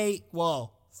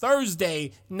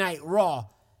Thursday Night Raw.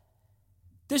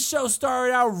 This show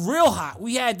started out real hot.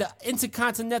 We had the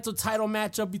Intercontinental title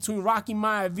matchup between Rocky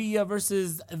Maivia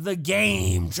versus The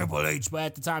Game, Triple H, but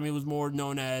at the time he was more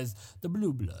known as the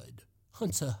Blue Blood,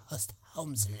 Hunter Hearst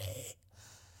Helmsley.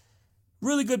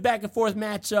 Really good back and forth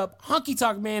matchup. Honky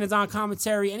Tonk Man is on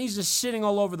commentary, and he's just shitting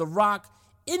all over The Rock.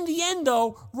 In the end,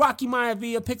 though, Rocky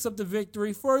Maivia picks up the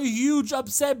victory for a huge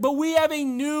upset, but we have a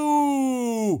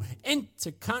new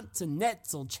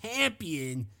Intercontinental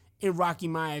Champion in Rocky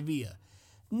Maivia.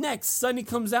 Next, Sunny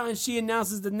comes out and she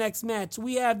announces the next match.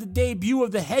 We have the debut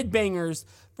of the Headbangers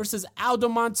versus Aldo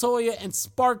Montoya and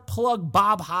Spark Plug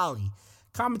Bob Holly.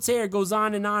 Commentator goes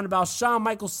on and on about Shawn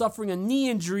Michaels suffering a knee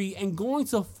injury and going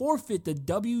to forfeit the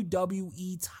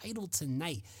WWE title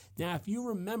tonight. Now, if you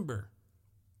remember,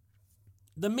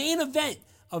 the main event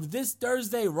of this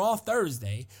Thursday, Raw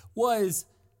Thursday, was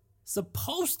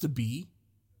supposed to be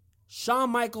Shawn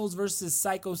Michaels versus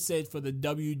Psycho Sid for the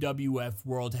WWF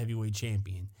World Heavyweight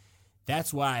Champion.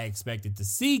 That's what I expected to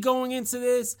see going into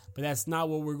this, but that's not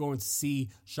what we're going to see.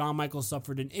 Shawn Michaels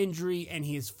suffered an injury, and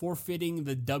he is forfeiting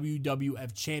the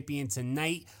WWF Champion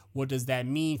tonight. What does that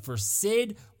mean for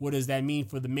Sid? What does that mean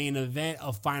for the main event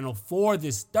of Final Four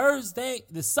this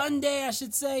Sunday, I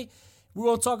should say? We're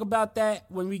going to talk about that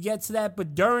when we get to that,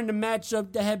 but during the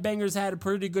matchup, the Headbangers had a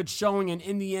pretty good showing, and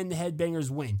in the end, the Headbangers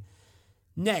win.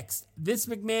 Next, Vince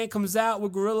McMahon comes out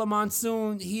with Gorilla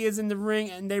Monsoon. He is in the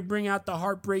ring, and they bring out the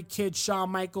Heartbreak Kid, Shawn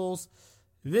Michaels.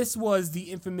 This was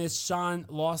the infamous Shawn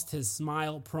Lost His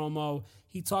Smile promo.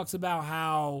 He talks about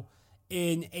how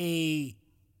in a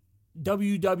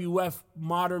WWF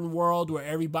modern world where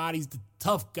everybody's the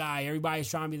tough guy, everybody's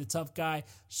trying to be the tough guy,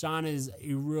 Shawn is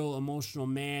a real emotional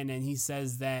man, and he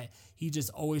says that he just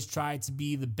always tried to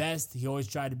be the best. He always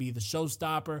tried to be the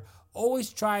showstopper, always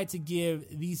tried to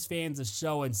give these fans a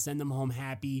show and send them home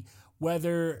happy.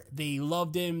 Whether they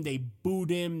loved him, they booed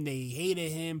him, they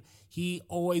hated him, he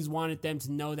always wanted them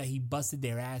to know that he busted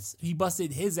their ass. He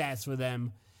busted his ass for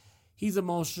them. He's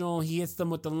emotional. He hits them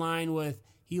with the line with,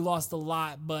 he lost a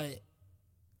lot, but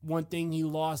one thing he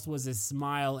lost was his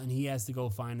smile, and he has to go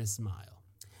find his smile.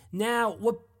 Now,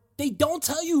 what they don't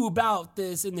tell you about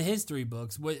this in the history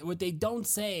books, what they don't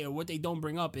say or what they don't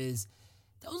bring up is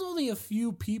there was only a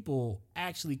few people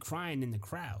actually crying in the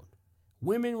crowd.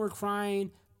 Women were crying,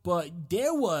 but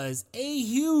there was a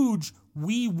huge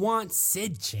 "We Want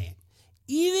Sid" chant.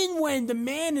 Even when the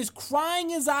man is crying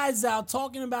his eyes out,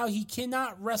 talking about he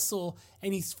cannot wrestle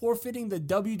and he's forfeiting the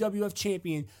WWF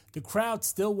champion, the crowd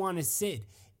still wanted Sid.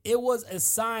 It was a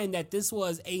sign that this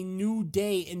was a new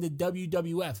day in the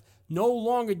WWF. No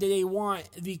longer did they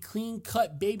want the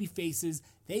clean-cut baby faces.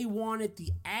 They wanted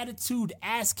the attitude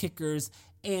ass kickers.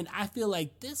 And I feel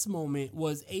like this moment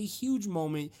was a huge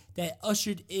moment that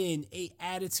ushered in a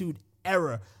attitude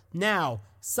era. Now,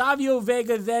 Savio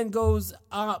Vega then goes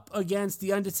up against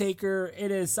The Undertaker. It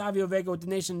is Savio Vega with the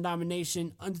Nation of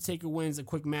Domination. Undertaker wins a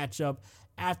quick matchup.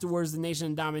 Afterwards, the Nation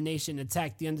of Domination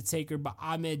attacked The Undertaker, but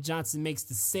Ahmed Johnson makes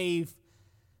the save.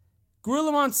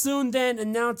 Gorilla Monsoon then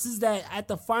announces that at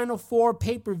the Final Four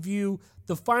pay-per-view,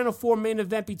 the Final Four main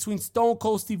event between Stone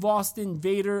Cold Steve Austin,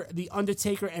 Vader, The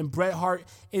Undertaker, and Bret Hart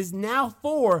is now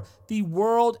for the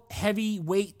World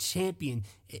Heavyweight Champion.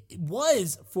 It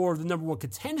was for the number one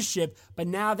contendership, but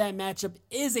now that matchup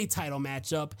is a title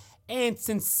matchup. And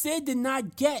since Sid did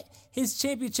not get his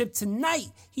championship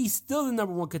tonight, he's still the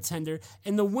number one contender.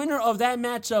 And the winner of that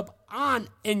matchup on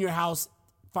In Your House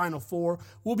Final Four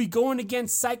will be going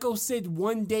against Psycho Sid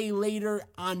one day later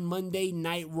on Monday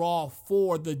Night Raw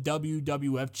for the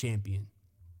WWF champion.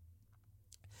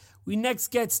 We next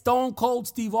get Stone Cold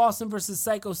Steve Austin versus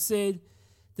Psycho Sid.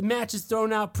 The match is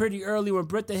thrown out pretty early when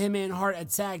Bret the Hitman Hart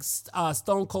attacks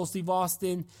Stone Cold Steve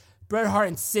Austin. Bret Hart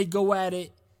and Sid go at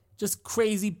it. Just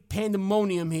crazy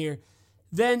pandemonium here.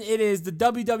 Then it is the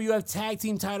WWF Tag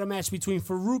Team title match between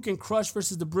Farouk and Crush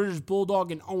versus the British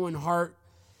Bulldog and Owen Hart.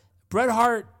 Bret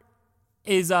Hart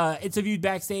is interviewed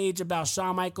backstage about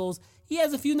Shawn Michaels. He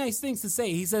has a few nice things to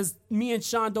say. He says, me and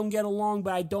Shawn don't get along,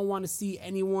 but I don't want to see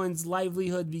anyone's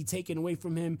livelihood be taken away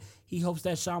from him. He hopes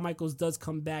that Shawn Michaels does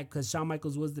come back because Shawn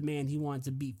Michaels was the man he wanted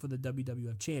to beat for the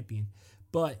WWF champion.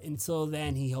 But until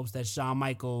then, he hopes that Shawn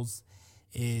Michaels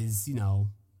is,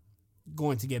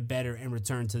 going to get better and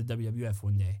return to the WWF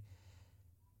one day.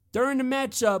 During the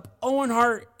matchup, Owen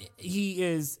Hart, he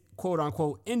is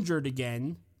quote-unquote injured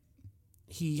again.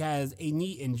 He has a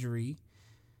knee injury.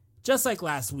 Just like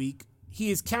last week,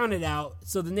 he is counted out.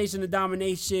 So the Nation of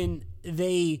Domination,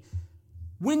 they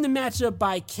win the matchup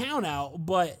by count out,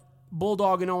 but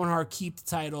Bulldog and Owen Hart keep the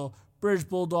title. British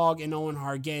Bulldog and Owen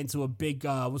Hart get into a big,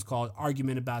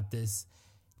 argument about this.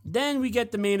 Then we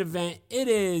get the main event. It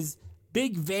is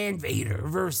Big Van Vader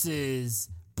versus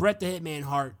Bret the Hitman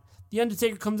Hart. The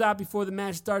Undertaker comes out before the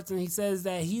match starts and he says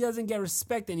that he doesn't get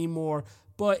respect anymore,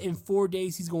 but in 4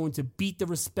 days he's going to beat the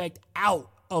respect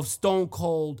out of Stone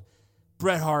Cold,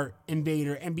 Bret Hart, and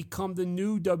Vader and become the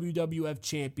new WWF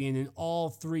champion, and all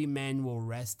three men will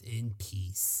rest in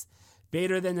peace.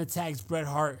 Vader then attacks Bret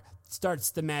Hart,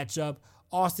 starts the matchup.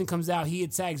 Austin comes out, he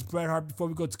attacks Bret Hart before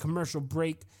we go to commercial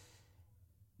break.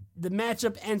 The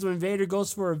matchup ends when Vader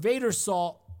goes for a Vader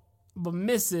salt, but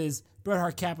misses. Bret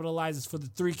Hart capitalizes for the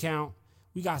 3 count.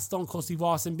 We got Stone Cold Steve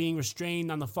Austin being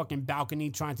restrained on the fucking balcony,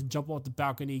 trying to jump off the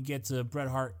balcony, get to Bret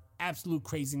Hart Absolute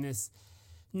craziness.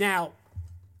 Now,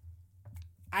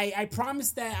 I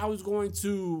promised that I was going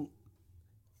to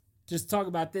just talk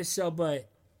about this show, but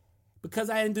because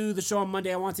I didn't do the show on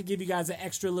Monday, I want to give you guys an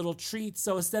extra little treat.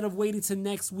 So instead of waiting till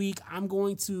next week, I'm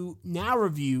going to now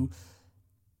review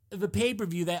the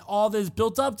pay-per-view that all this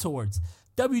built up towards.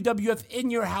 WWF In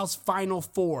Your House Final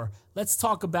 4. Let's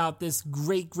talk about this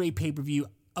great pay-per-view.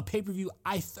 A pay-per-view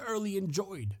I thoroughly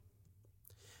enjoyed.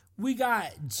 We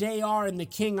got JR and the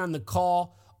King on the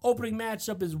call. Opening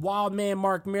matchup is Wildman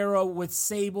Mark Mero with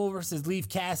Sable versus Leaf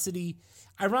Cassidy.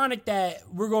 Ironic that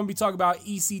we're going to be talking about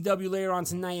ECW later on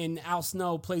tonight, and Al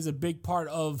Snow plays a big part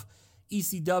of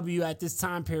ECW at this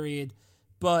time period.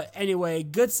 But anyway,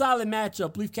 good solid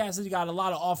matchup. Leaf Cassidy got a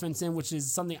lot of offense in, which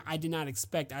is something I did not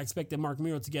expect. I expected Mark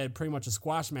Mero to get pretty much a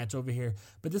squash match over here.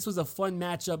 But this was a fun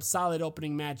matchup, solid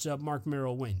opening matchup. Mark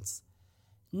Mero wins.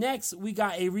 Next, we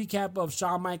got a recap of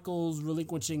Shawn Michaels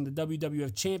relinquishing the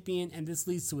WWF champion, and this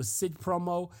leads to a Sid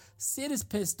promo. Sid is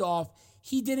pissed off.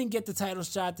 He didn't get the title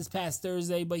shot this past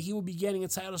Thursday, but he will be getting a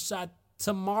title shot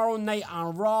tomorrow night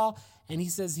on Raw, and he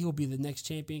says he will be the next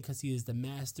champion because he is the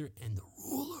master and the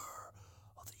ruler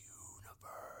of the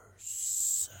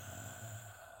universe.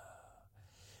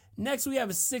 Next, we have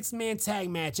a 6-man tag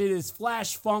match. It is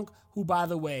Flash Funk, who, by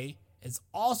the way, is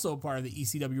also part of the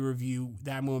ECW review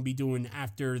that I'm going to be doing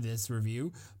after this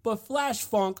review. But Flash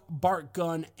Funk, Bart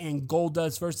Gunn, and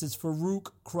Goldust versus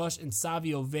Farouk, Crush, and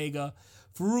Savio Vega.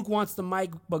 Farouk wants the mic,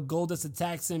 but Goldust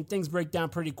attacks him. Things break down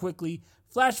pretty quickly.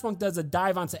 Flash Funk does a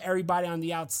dive onto everybody on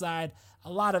the outside.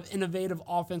 A lot of innovative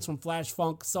offense from Flash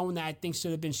Funk, someone that I think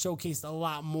should have been showcased a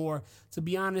lot more. To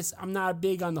be honest, I'm not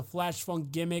big on the Flash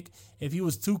Funk gimmick. If he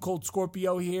was Too Cold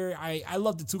Scorpio here, I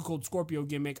love the Too Cold Scorpio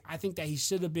gimmick. I think that he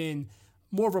should have been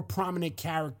more of a prominent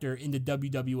character in the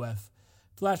WWF.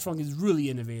 Flash Funk is really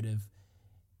innovative.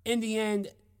 In the end,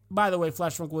 by the way,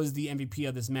 Flash Funk was the MVP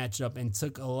of this matchup and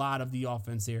took a lot of the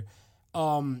offense here.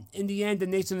 In the end, the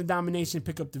Nation of Domination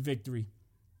pick up the victory.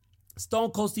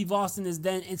 Stone Cold Steve Austin is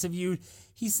then interviewed.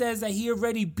 He says that he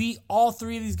already beat all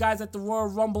 3 of these guys at the Royal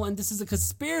Rumble, and this is a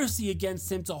conspiracy against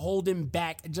him to hold him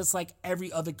back, just like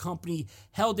every other company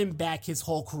held him back his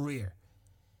whole career.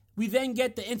 We then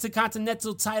get the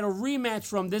Intercontinental title rematch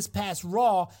from this past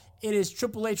Raw. It is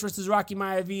Triple H versus Rocky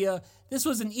Maivia. This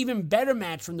was an even better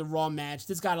match from the Raw match.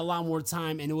 This got a lot more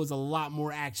time, and it was a lot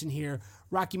more action here.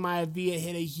 Rocky Maivia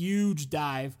hit a huge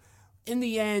dive. In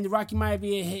the end, Rocky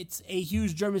Maivia hits a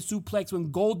huge German suplex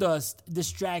when Goldust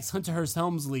distracts Hunter Hearst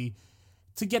Helmsley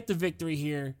to get the victory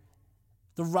here.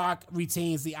 The Rock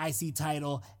retains the IC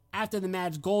title. After the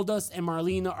match, Goldust and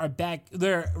Marlena are back.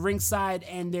 They're ringside,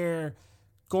 and they're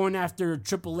going after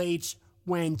Triple H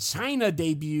when Chyna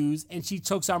debuts, and she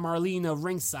chokes out Marlena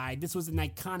ringside. This was an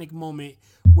iconic moment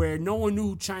where no one knew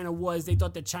who Chyna was. They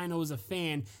thought that Chyna was a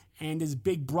fan, and this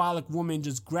big brolic woman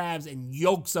just grabs and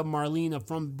yokes up Marlena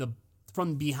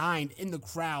from behind in the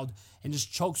crowd and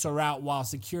just chokes her out while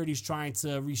security's trying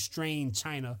to restrain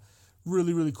Chyna.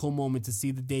 Really, really cool moment to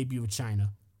see the debut of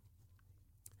Chyna.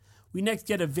 We next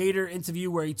get a Vader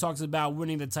interview where he talks about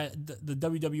winning the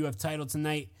WWF title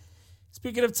tonight.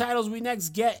 Speaking of titles, we next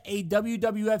get a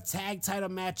WWF tag title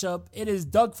matchup. It is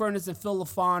Doug Furnas and Phil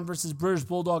LaFon versus British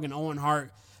Bulldog and Owen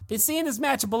Hart. Been seeing this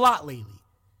matchup a lot lately.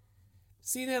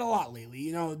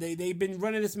 You know, they've been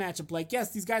running this matchup like,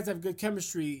 yes, these guys have good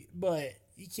chemistry, but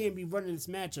you can't be running this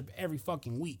matchup every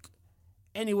fucking week.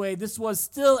 Anyway, this was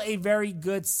still a very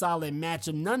good, solid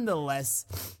matchup. Nonetheless,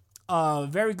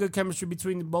 very good chemistry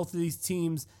between both of these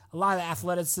teams. A lot of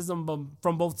athleticism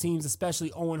from both teams,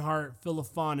 especially Owen Hart, Phil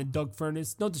LaFon, and Doug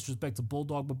Furnas. No disrespect to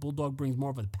Bulldog, but Bulldog brings more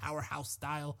of a powerhouse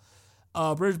style.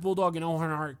 British Bulldog and Owen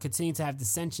Hart continue to have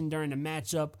dissension during the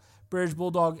matchup. British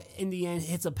Bulldog, in the end,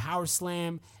 hits a power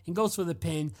slam and goes for the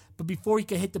pin. But before he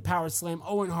could hit the power slam,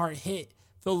 Owen Hart hit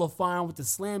Phil LaFon with the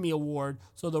Slammy Award.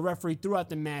 So the referee threw out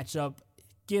the matchup,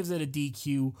 gives it a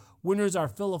DQ. Winners are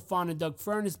Phil LaFon and Doug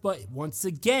Furnas, but once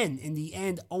again, in the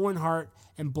end, Owen Hart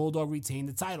and Bulldog retain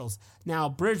the titles. Now,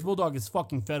 British Bulldog is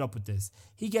fucking fed up with this.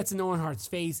 He gets in Owen Hart's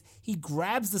face. He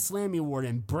grabs the Slammy Award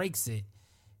and breaks it.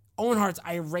 Owen Hart's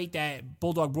irate that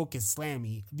Bulldog broke his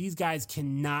Slammy. These guys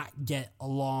cannot get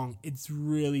along. It's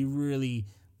really, really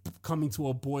coming to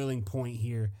a boiling point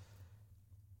here.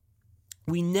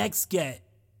 We next get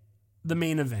the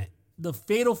main event. The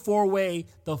Fatal 4-Way,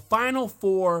 the Final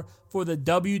Four for the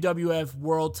WWF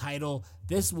World Title.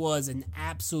 This was an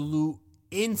absolute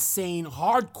insane,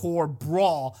 hardcore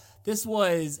brawl. This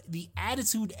was the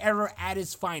Attitude Era at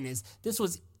its finest. This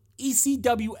was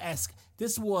ECW-esque.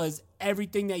 This was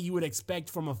everything that you would expect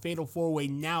from a Fatal 4-Way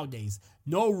nowadays.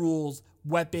 No rules,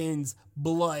 weapons,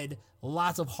 blood,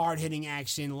 lots of hard-hitting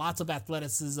action, lots of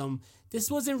athleticism. This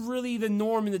wasn't really the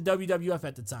norm in the WWF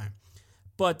at the time.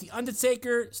 But The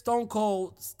Undertaker, Stone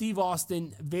Cold, Steve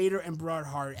Austin, Vader, and Bret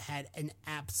Hart had an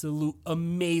absolute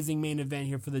amazing main event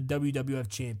here for the WWF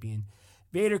champion.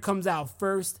 Vader comes out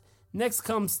first. Next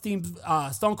comes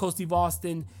Stone Cold Steve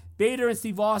Austin. Vader and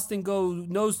Steve Austin go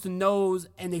nose to nose,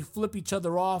 and they flip each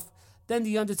other off. Then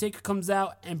The Undertaker comes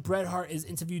out, and Bret Hart is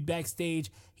interviewed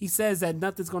backstage. He says that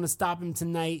nothing's going to stop him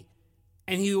tonight,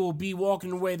 and he will be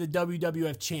walking away the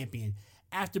WWF champion.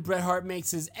 After Bret Hart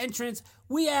makes his entrance,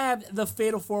 we have the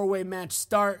Fatal 4-Way match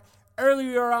start.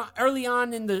 Early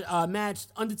on in the match,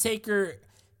 Undertaker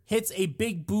hits a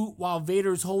big boot while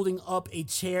Vader is holding up a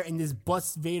chair, and this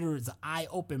busts Vader's eye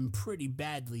open pretty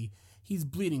badly. He's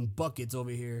bleeding buckets over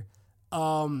here.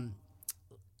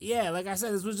 Yeah, like I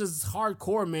said, this was just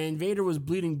hardcore, man. Vader was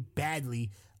bleeding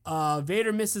badly.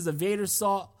 Vader misses a Vader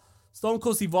salt. Stone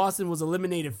Cold Steve Austin was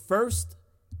eliminated first.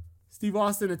 Steve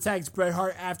Austin attacks Bret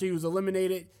Hart after he was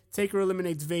eliminated. Taker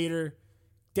eliminates Vader.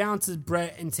 Down to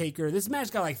Bret and Taker. This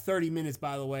match got like 30 minutes,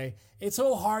 by the way. It's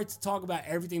so hard to talk about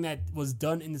everything that was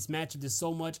done in this match. There's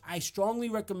so much. I strongly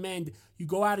recommend you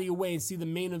go out of your way and see the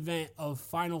main event of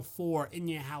Final Four in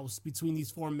your house between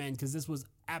these four men, because this was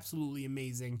absolutely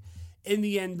amazing. In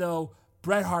the end, though,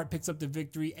 Bret Hart picks up the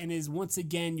victory and is once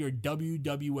again your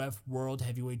WWF World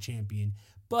Heavyweight Champion.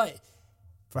 But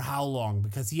for how long?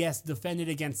 Because he has to defend it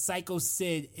against Psycho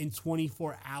Sid in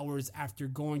 24 hours after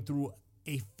going through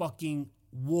a fucking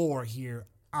war here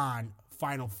on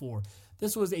Final Four.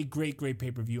 This was a great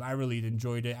pay-per-view. I really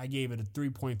enjoyed it. I gave it a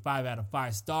 3.5 out of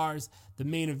 5 stars. The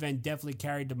main event definitely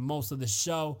carried the most of the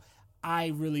show. I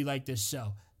really like this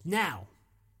show. Now,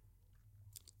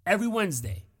 every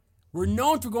Wednesday, we're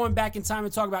known for going back in time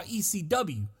and talk about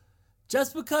ECW.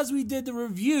 Just because we did the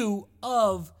review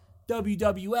of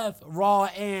WWF, Raw,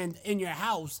 and In Your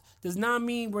House does not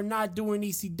mean we're not doing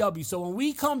ECW. So when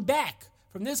we come back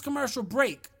from this commercial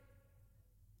break,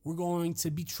 we're going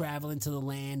to be traveling to the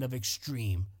land of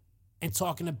extreme and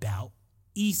talking about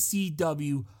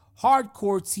ECW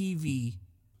Hardcore TV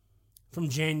from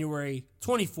January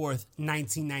 24th,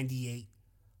 1998.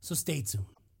 So stay tuned.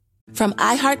 From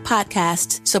iHeart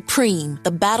Podcasts, Supreme,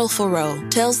 The Battle for Roe,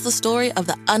 tells the story of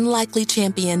the unlikely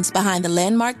champions behind the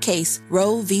landmark case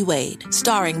Roe v. Wade,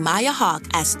 starring Maya Hawke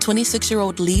as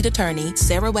 26-year-old lead attorney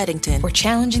Sarah Weddington. We're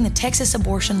challenging the Texas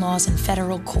abortion laws in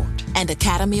federal court. And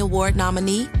Academy Award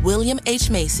nominee William H.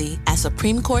 Macy as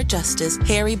Supreme Court Justice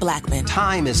Harry Blackmun.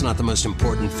 Time is not the most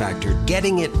important factor.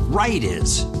 Getting it right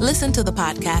is. Listen to the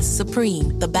podcast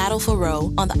Supreme, The Battle for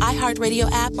Roe on the iHeartRadio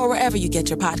app or wherever you get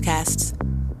your podcasts.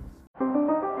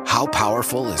 How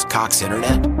powerful is Cox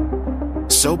Internet?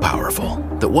 So powerful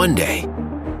that one day,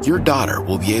 your daughter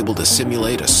will be able to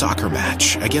simulate a soccer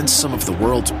match against some of the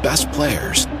world's best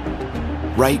players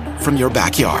right from your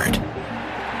backyard.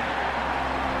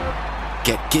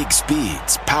 Get gig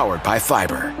speeds powered by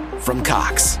fiber from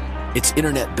Cox. It's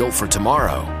internet built for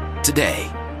tomorrow, today.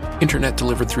 Internet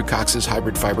delivered through Cox's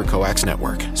hybrid fiber coax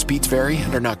network. Speeds vary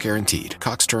and are not guaranteed.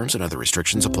 Cox terms and other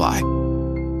restrictions apply.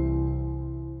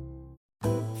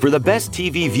 For the best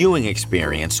TV viewing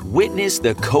experience, witness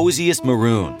the coziest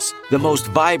maroons, the most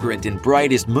vibrant and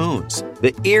brightest moons,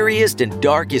 the eeriest and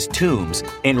darkest tombs,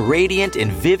 and radiant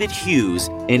and vivid hues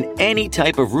in any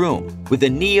type of room with the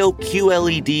Neo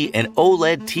QLED and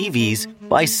OLED TVs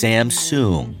by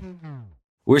Samsung.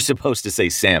 We're supposed to say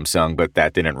Samsung, but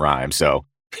that didn't rhyme, so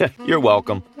you're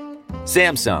welcome.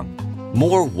 Samsung,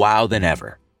 more wow than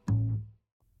ever.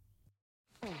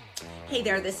 Hey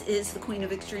there, this is the Queen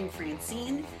of Extreme,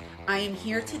 Francine. I am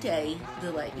here today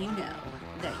to let you know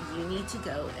that you need to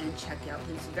go and check out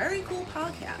this very cool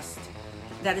podcast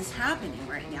that is happening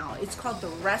right now. It's called the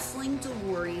Wrestling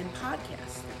DeLorean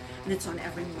Podcast, and it's on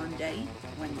every Monday,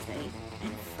 Wednesday,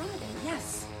 and Friday.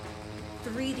 Yes,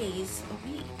 3 days a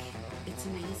week. It's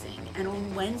amazing. And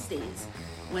on Wednesdays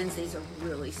are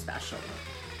really special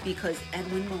because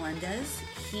Edwin Melendez,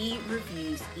 he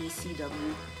reviews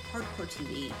ECW Hardcore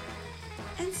TV.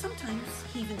 And sometimes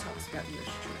he even talks about yours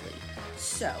truly.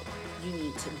 So you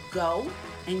need to go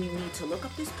and you need to look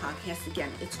up this podcast.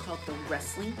 Again, it's called the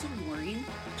Wrestling DeLorean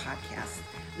Podcast.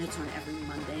 And it's on every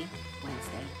Monday,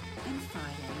 Wednesday, and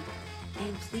Friday.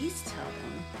 And please tell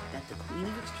them that the Queen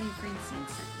of Extreme Francine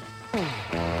sent you.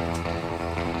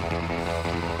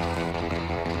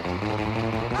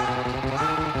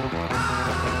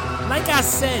 like I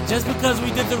said, just because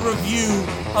we did the review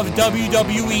of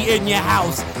WWE in your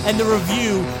house and the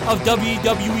review of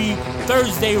WWE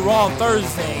Thursday, Raw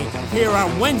Thursday, here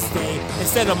on Wednesday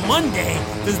instead of Monday,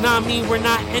 does not mean we're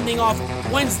not ending off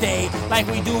Wednesday like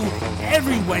we do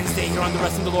every Wednesday here on the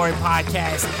Wrestling DeLorean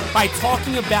podcast by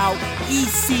talking about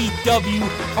ECW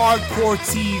Hardcore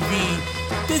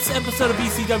TV. This episode of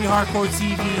ECW Hardcore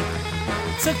TV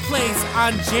took place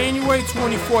on January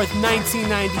 24th,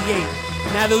 1998.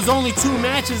 Now, there was only 2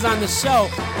 matches on the show,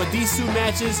 but these 2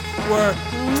 matches were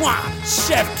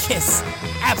chef kiss,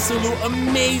 absolute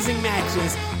amazing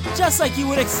matches, just like you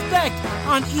would expect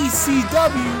on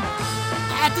ECW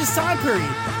at this time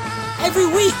period. Every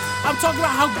week, I'm talking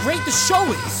about how great the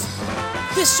show is.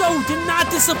 This show did not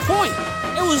disappoint.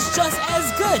 It was just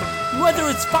as good, whether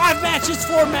it's 5 matches,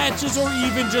 4 matches, or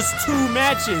even just 2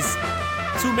 matches.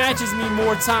 2 matches mean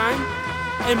more time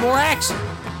and more action.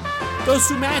 Those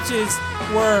 2 matches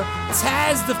were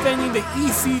Taz defending the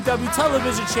ECW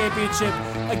Television Championship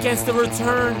against the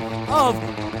return of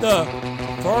the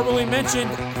formerly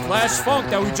mentioned Flash Funk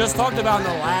that we just talked about in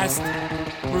the last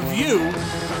review.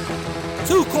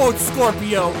 2 Cold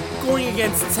Scorpio going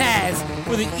against Taz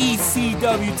for the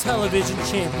ECW Television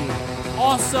Champion.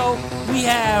 Also, we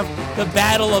have the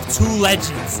Battle of 2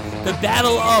 Legends. The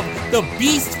Battle of the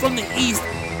Beast from the East,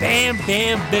 Bam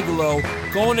Bam Bigelow,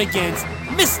 going against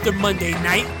Mr. Monday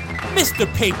Night, Mr.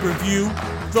 Pay-Per-View,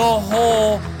 the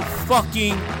whole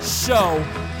fucking show,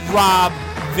 Rob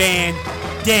Van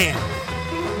Dam.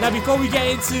 Now, before we get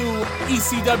into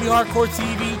ECW Hardcore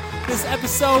TV, this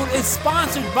episode is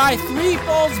sponsored by Three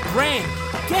Falls Brand.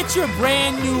 Get your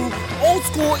brand new old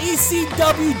school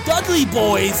ECW Dudley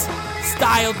Boys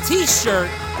style t-shirt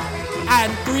at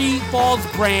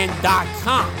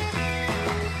threefallsbrand.com.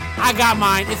 I got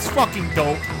mine. It's fucking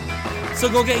dope. So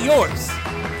go get yours.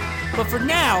 But for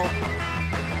now,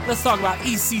 let's talk about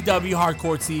ECW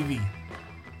Hardcore TV.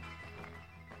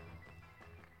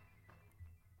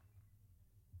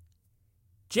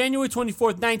 January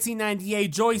 24th, 1998,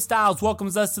 Joey Styles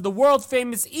welcomes us to the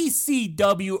world-famous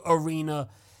ECW Arena.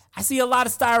 I see a lot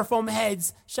of styrofoam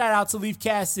heads. Shout out to Leaf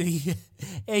Cassidy,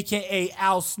 a.k.a.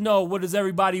 Al Snow. What does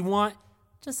everybody want?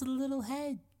 Just a little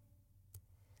head.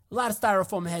 A lot of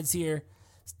styrofoam heads here.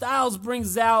 Styles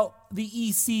brings out the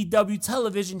ECW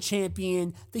Television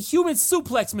Champion, the Human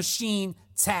Suplex Machine,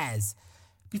 Taz.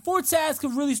 Before Taz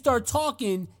could really start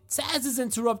talking, Taz is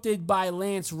interrupted by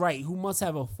Lance Wright, who must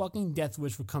have a fucking death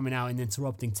wish for coming out and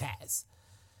interrupting Taz.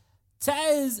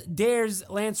 Taz dares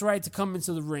Lance Wright to come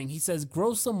into the ring. He says,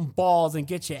 grow some balls and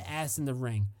get your ass in the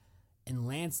ring. And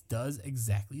Lance does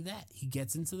exactly that. He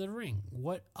gets into the ring.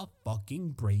 What a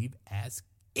fucking brave-ass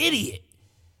idiot.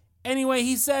 Anyway,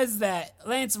 he says that,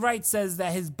 Lance Wright says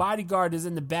that his bodyguard is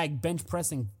in the back bench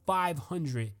pressing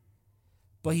 500.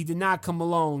 But he did not come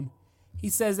alone. He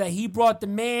says that he brought the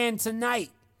man tonight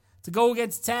to go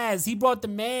against Taz. He brought the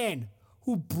man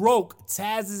who broke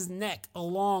Taz's neck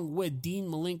along with Dean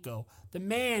Malenko. The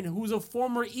man who's a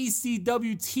former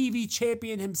ECW TV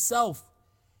champion himself.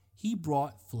 He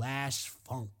brought Flash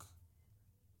Funk.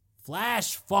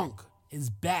 Flash Funk is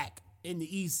back in the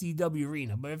ECW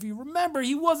arena. But if you remember,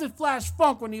 he wasn't Flash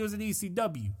Funk when he was in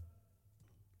ECW.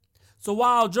 So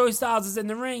while Joey Styles is in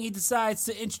the ring, he decides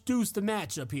to introduce the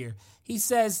matchup here. He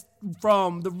says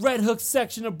from the Red Hook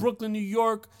section of Brooklyn, New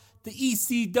York, the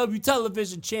ECW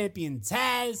Television Champion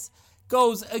Taz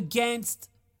goes against,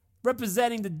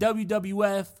 representing the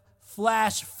WWF,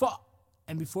 Flash Funk.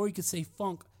 And before he could say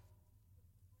Funk,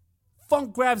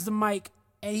 Funk grabs the mic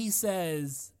and he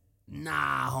says,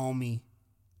 nah, homie,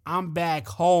 I'm back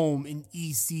home in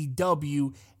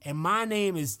ECW and my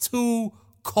name is Too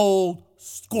Cold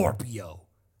Scorpio.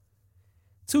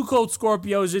 Too Cold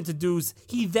Scorpio is introduced.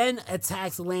 He then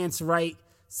attacks Lance Wright.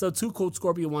 So Too Cold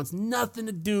Scorpio wants nothing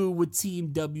to do with Team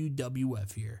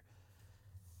WWF here.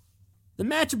 The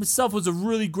matchup itself was a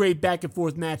really great back and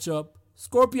forth matchup.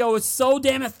 Scorpio is so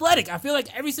damn athletic. I feel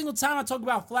like every single time I talk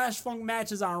about Flash Funk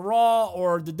matches on Raw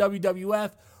or the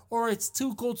WWF, or it's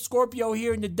Too Cold Scorpio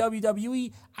here in the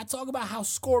WWE, I talk about how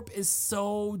Scorp is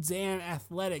so damn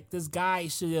athletic. This guy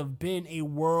should have been a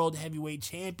world heavyweight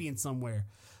champion somewhere.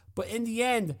 But in the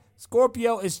end,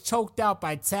 Scorpio is choked out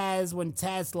by Taz when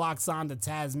Taz locks on the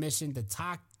Taz mission, the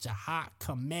Tak Jahat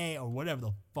Kame, or whatever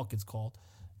the fuck it's called.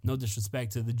 No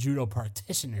disrespect to the judo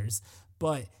practitioners,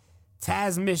 but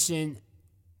Taz mission,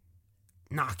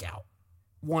 knockout.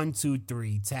 1, 2,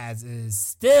 3. Taz is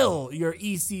still your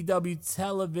ECW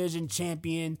television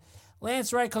champion.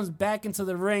 Lance Wright comes back into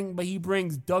the ring, but he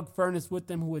brings Doug Furnas with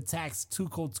him, who attacks Too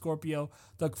Cold Scorpio.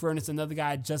 Doug Furnas, another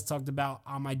guy I just talked about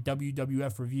on my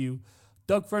WWF review.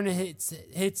 Doug Furner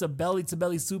hits a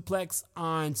belly-to-belly suplex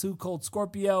on Too Cold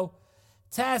Scorpio.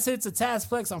 Taz hits a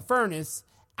Tazplex on Furnace.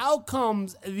 Out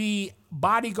comes the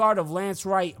bodyguard of Lance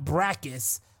Wright,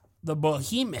 Brackus, the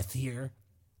behemoth here.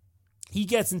 He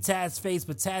gets in Taz's face,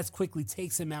 but Taz quickly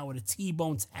takes him out with a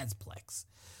T-bone Tazplex.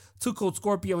 Too Cold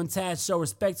Scorpio and Taz show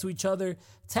respect to each other.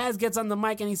 Taz gets on the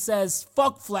mic and he says,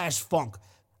 "Fuck Flash Funk.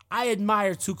 I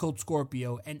admire Too Cold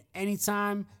Scorpio, and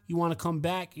anytime you want to come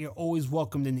back, you're always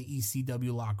welcomed in the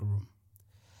ECW locker room."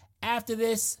 After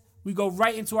this, we go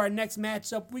right into our next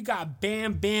matchup. We got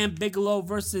Bam Bam Bigelow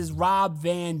versus Rob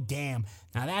Van Dam.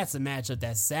 Now that's a matchup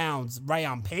that sounds, right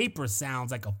on paper,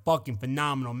 sounds like a fucking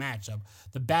phenomenal matchup.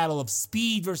 The battle of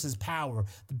speed versus power.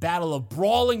 The battle of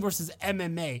brawling versus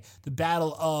MMA. The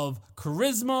battle of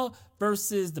charisma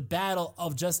versus the battle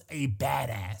of just a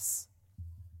badass.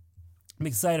 I'm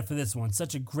excited for this one.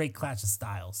 Such a great clash of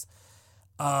styles.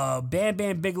 Bam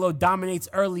Bam Bigelow dominates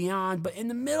early on, but in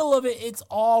the middle of it, it's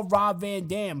all Rob Van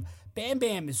Dam. Bam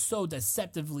Bam is so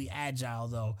deceptively agile,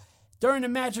 though. During the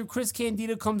matchup, Chris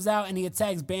Candido comes out and he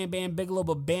attacks Bam Bam Bigelow,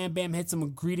 but Bam Bam hits him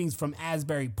with greetings from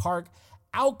Asbury Park.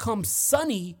 Out comes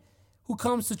Sonny, who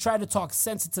comes to try to talk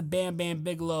sense into Bam Bam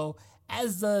Bigelow,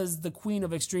 as does the Queen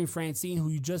of Extreme, Francine, who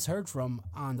you just heard from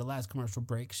on the last commercial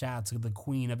break. Shout out to the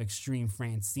Queen of Extreme,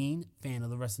 Francine, fan of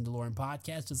the Wrestling DeLorean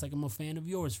podcast, just like I'm a fan of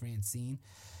yours, Francine.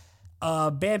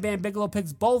 Bam Bam Bigelow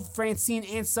picks both Francine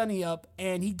and Sonny up,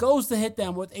 and he goes to hit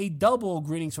them with a double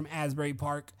greetings from Asbury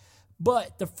Park.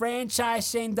 But the franchise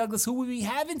Shane Douglas, who we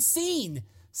haven't seen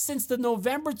since the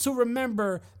November to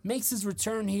Remember, makes his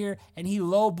return here, and he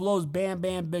low blows Bam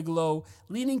Bam Bigelow,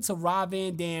 leading to Rob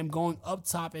Van Dam going up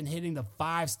top and hitting the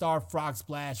 5-star frog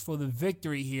splash for the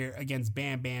victory here against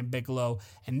Bam Bam Bigelow.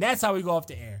 And that's how we go off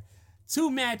the air.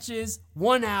 2 matches,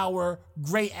 1 hour,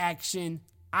 great action.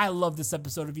 I love this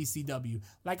episode of ECW.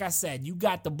 Like I said, you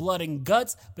got the blood and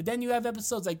guts, but then you have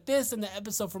episodes like this and the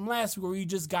episode from last week where you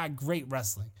just got great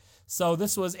wrestling. So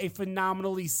this was a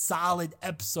phenomenally solid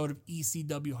episode of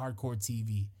ECW Hardcore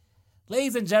TV.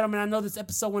 Ladies and gentlemen, I know this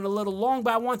episode went a little long,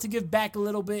 but I want to give back a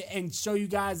little bit and show you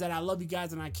guys that I love you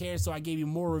guys and I care, so I gave you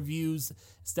more reviews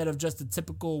instead of just the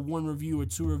typical 1 review or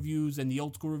 2 reviews and the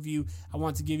old school review. I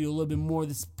want to give you a little bit more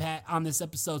on this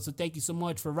episode, so thank you so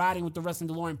much for riding with the Wrestling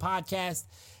DeLorean podcast.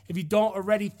 If you don't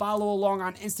already, follow along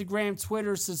on Instagram,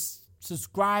 Twitter,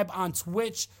 subscribe on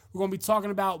Twitch. We're going to be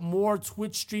talking about more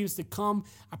Twitch streams to come.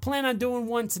 I plan on doing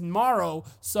one tomorrow,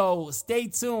 so stay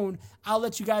tuned. I'll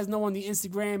let you guys know on the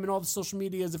Instagram and all the social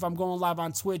medias if I'm going live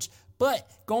on Twitch. But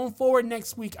going forward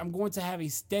next week, I'm going to have a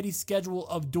steady schedule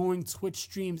of doing Twitch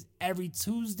streams every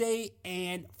Tuesday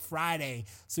and Friday.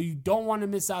 So you don't want to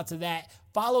miss out to that.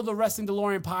 Follow the Wrestling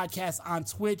DeLorean podcast on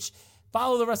Twitch.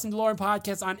 Follow the Wrestling DeLorean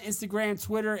podcast on Instagram,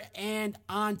 Twitter, and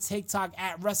on TikTok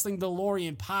at Wrestling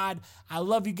DeLorean Pod. I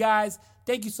love you guys.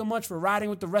 Thank you so much for riding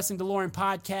with the Wrestling DeLorean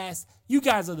podcast. You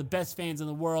guys are the best fans in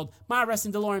the world. My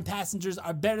Wrestling DeLorean passengers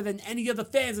are better than any other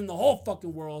fans in the whole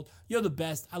fucking world. You're the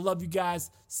best. I love you guys.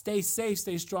 Stay safe,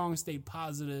 stay strong, stay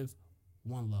positive.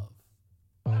 One love.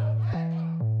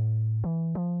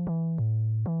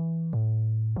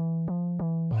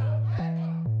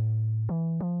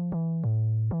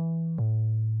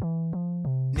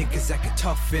 Niggas acting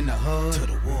tough in the hood, till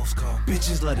the wolves come.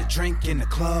 Bitches let it drink in the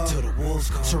club, till the wolves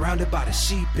come. Surrounded by the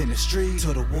sheep in the street,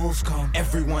 till the wolves come.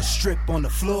 Everyone strip on the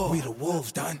floor, we the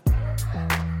wolves done.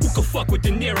 Who could fuck with De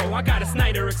Niro? I got a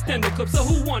Snyder extender clip, so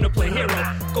who wanna play hero?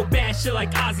 Go bad shit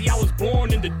like Ozzy, I was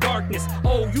born in the darkness.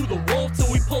 Oh, you the wolf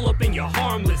till we pull up and you're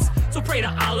harmless. So pray to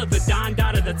Allah, the Don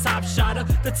Dada, the top shotter,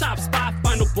 the top spot,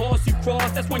 final boss you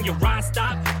cross, that's when your ride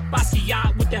stop.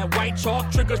 Basquiat with that white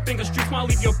chalk, triggers, finger streaks, might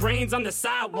leave your brains on the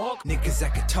sidewalk. Niggas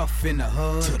acting tough in the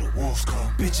hood, till the wolves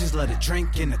come. Bitches let it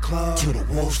drink in the club, till the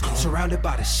wolves come. Surrounded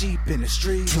by the sheep in the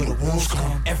street, till the wolves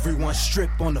come. Everyone strip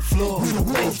on the floor, we the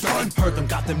wolves done. Heard them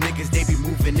got them niggas, they be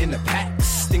moving in the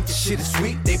packs. Think the shit is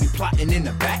sweet, they be plotting in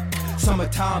the back.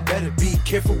 Summertime, better be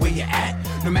careful where you at.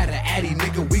 No matter addy,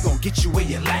 nigga, we gon' get you where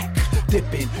you lack.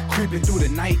 Dipping, creeping through the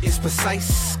night is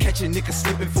precise. Catch a nigga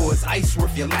slipping for his ice,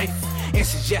 worth your life.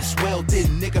 Answers yes, well, did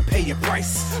nigga pay your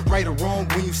price? Right or wrong,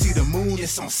 when you see the moon,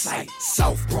 it's on sight.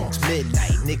 South Bronx,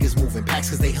 midnight, niggas moving packs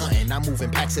cause they hunting. I'm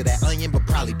moving packs of that onion, but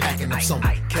probably packing up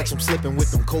something. Catch him slipping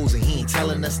with them codes and he ain't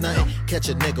telling us nothing. Catch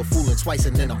a nigga fooling twice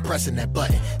and then I'm pressing that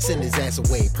button. Send his ass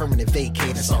away, permanent vacate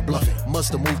and start bluffing.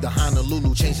 Musta moved to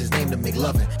Honolulu, changed his name to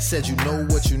McLovin. Said you know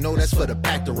what you know, that's for the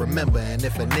pack to remember. And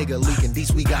if a nigga leaking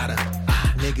these, we gotta.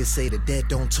 Niggas say the dead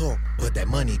don't talk, but that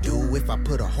money do. If I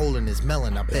put a hole in his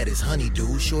melon, I bet his honey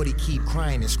do. Shorty keep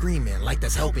crying and screaming like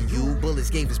that's helping you.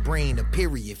 Bullets gave his brain a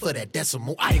period for that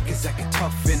decimal. Niggas acting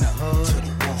tough in the hood, till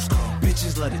the wolves come. Bitches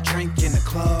Bitches let her drink in the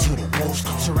club. Till the wolves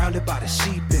come. Surrounded by the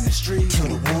sheep in the street. Till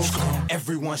the wolves come.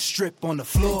 Everyone strip on the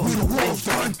floor. We the wolves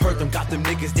done. Heard them got them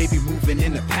niggas, they be moving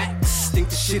in the packs. Think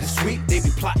the shit is sweet, they be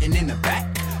plotting in the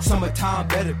back. Summertime,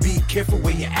 better be careful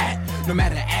where you at. No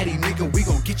matter addy, nigga, we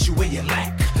gon' get you where you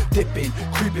lack. Dipping,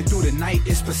 creeping through the night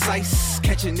is precise.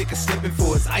 Catch a nigga slipping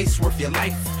for his ice, worth your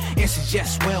life. Answer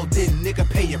yes, well, did nigga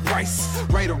pay your price?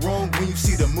 Right or wrong, when you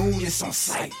see the moon, it's on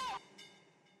sight.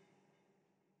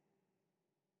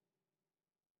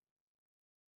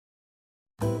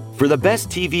 For the best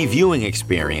TV viewing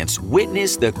experience,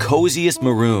 witness the coziest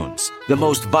maroons, the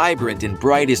most vibrant and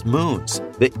brightest moons,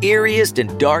 the eeriest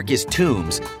and darkest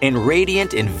tombs, and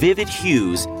radiant and vivid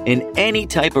hues in any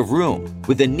type of room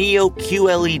with the Neo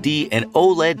QLED and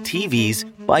OLED TVs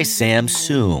by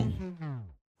Samsung.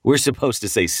 We're supposed to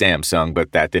say Samsung,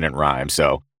 but that didn't rhyme,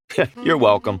 so you're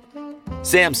welcome.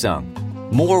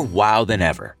 Samsung, more wow than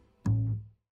ever.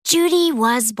 Judy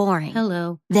was boring.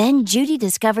 Hello. Then Judy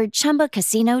discovered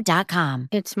ChumbaCasino.com.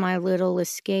 It's my little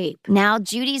escape. Now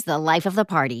Judy's the life of the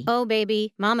party. Oh,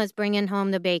 baby, mama's bringing home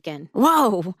the bacon.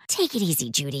 Whoa, take it easy,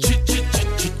 Judy.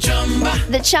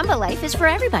 The Chumba life is for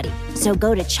everybody. So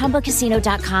go to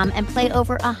ChumbaCasino.com and play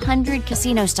over 100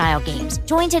 casino-style games.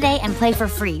 Join today and play for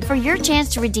free for your chance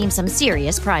to redeem some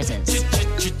serious prizes.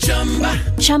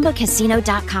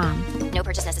 ChumbaCasino.com. No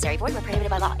purchase necessary. Void where prohibited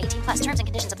by law. 18+. Terms and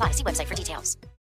conditions apply. See website for details.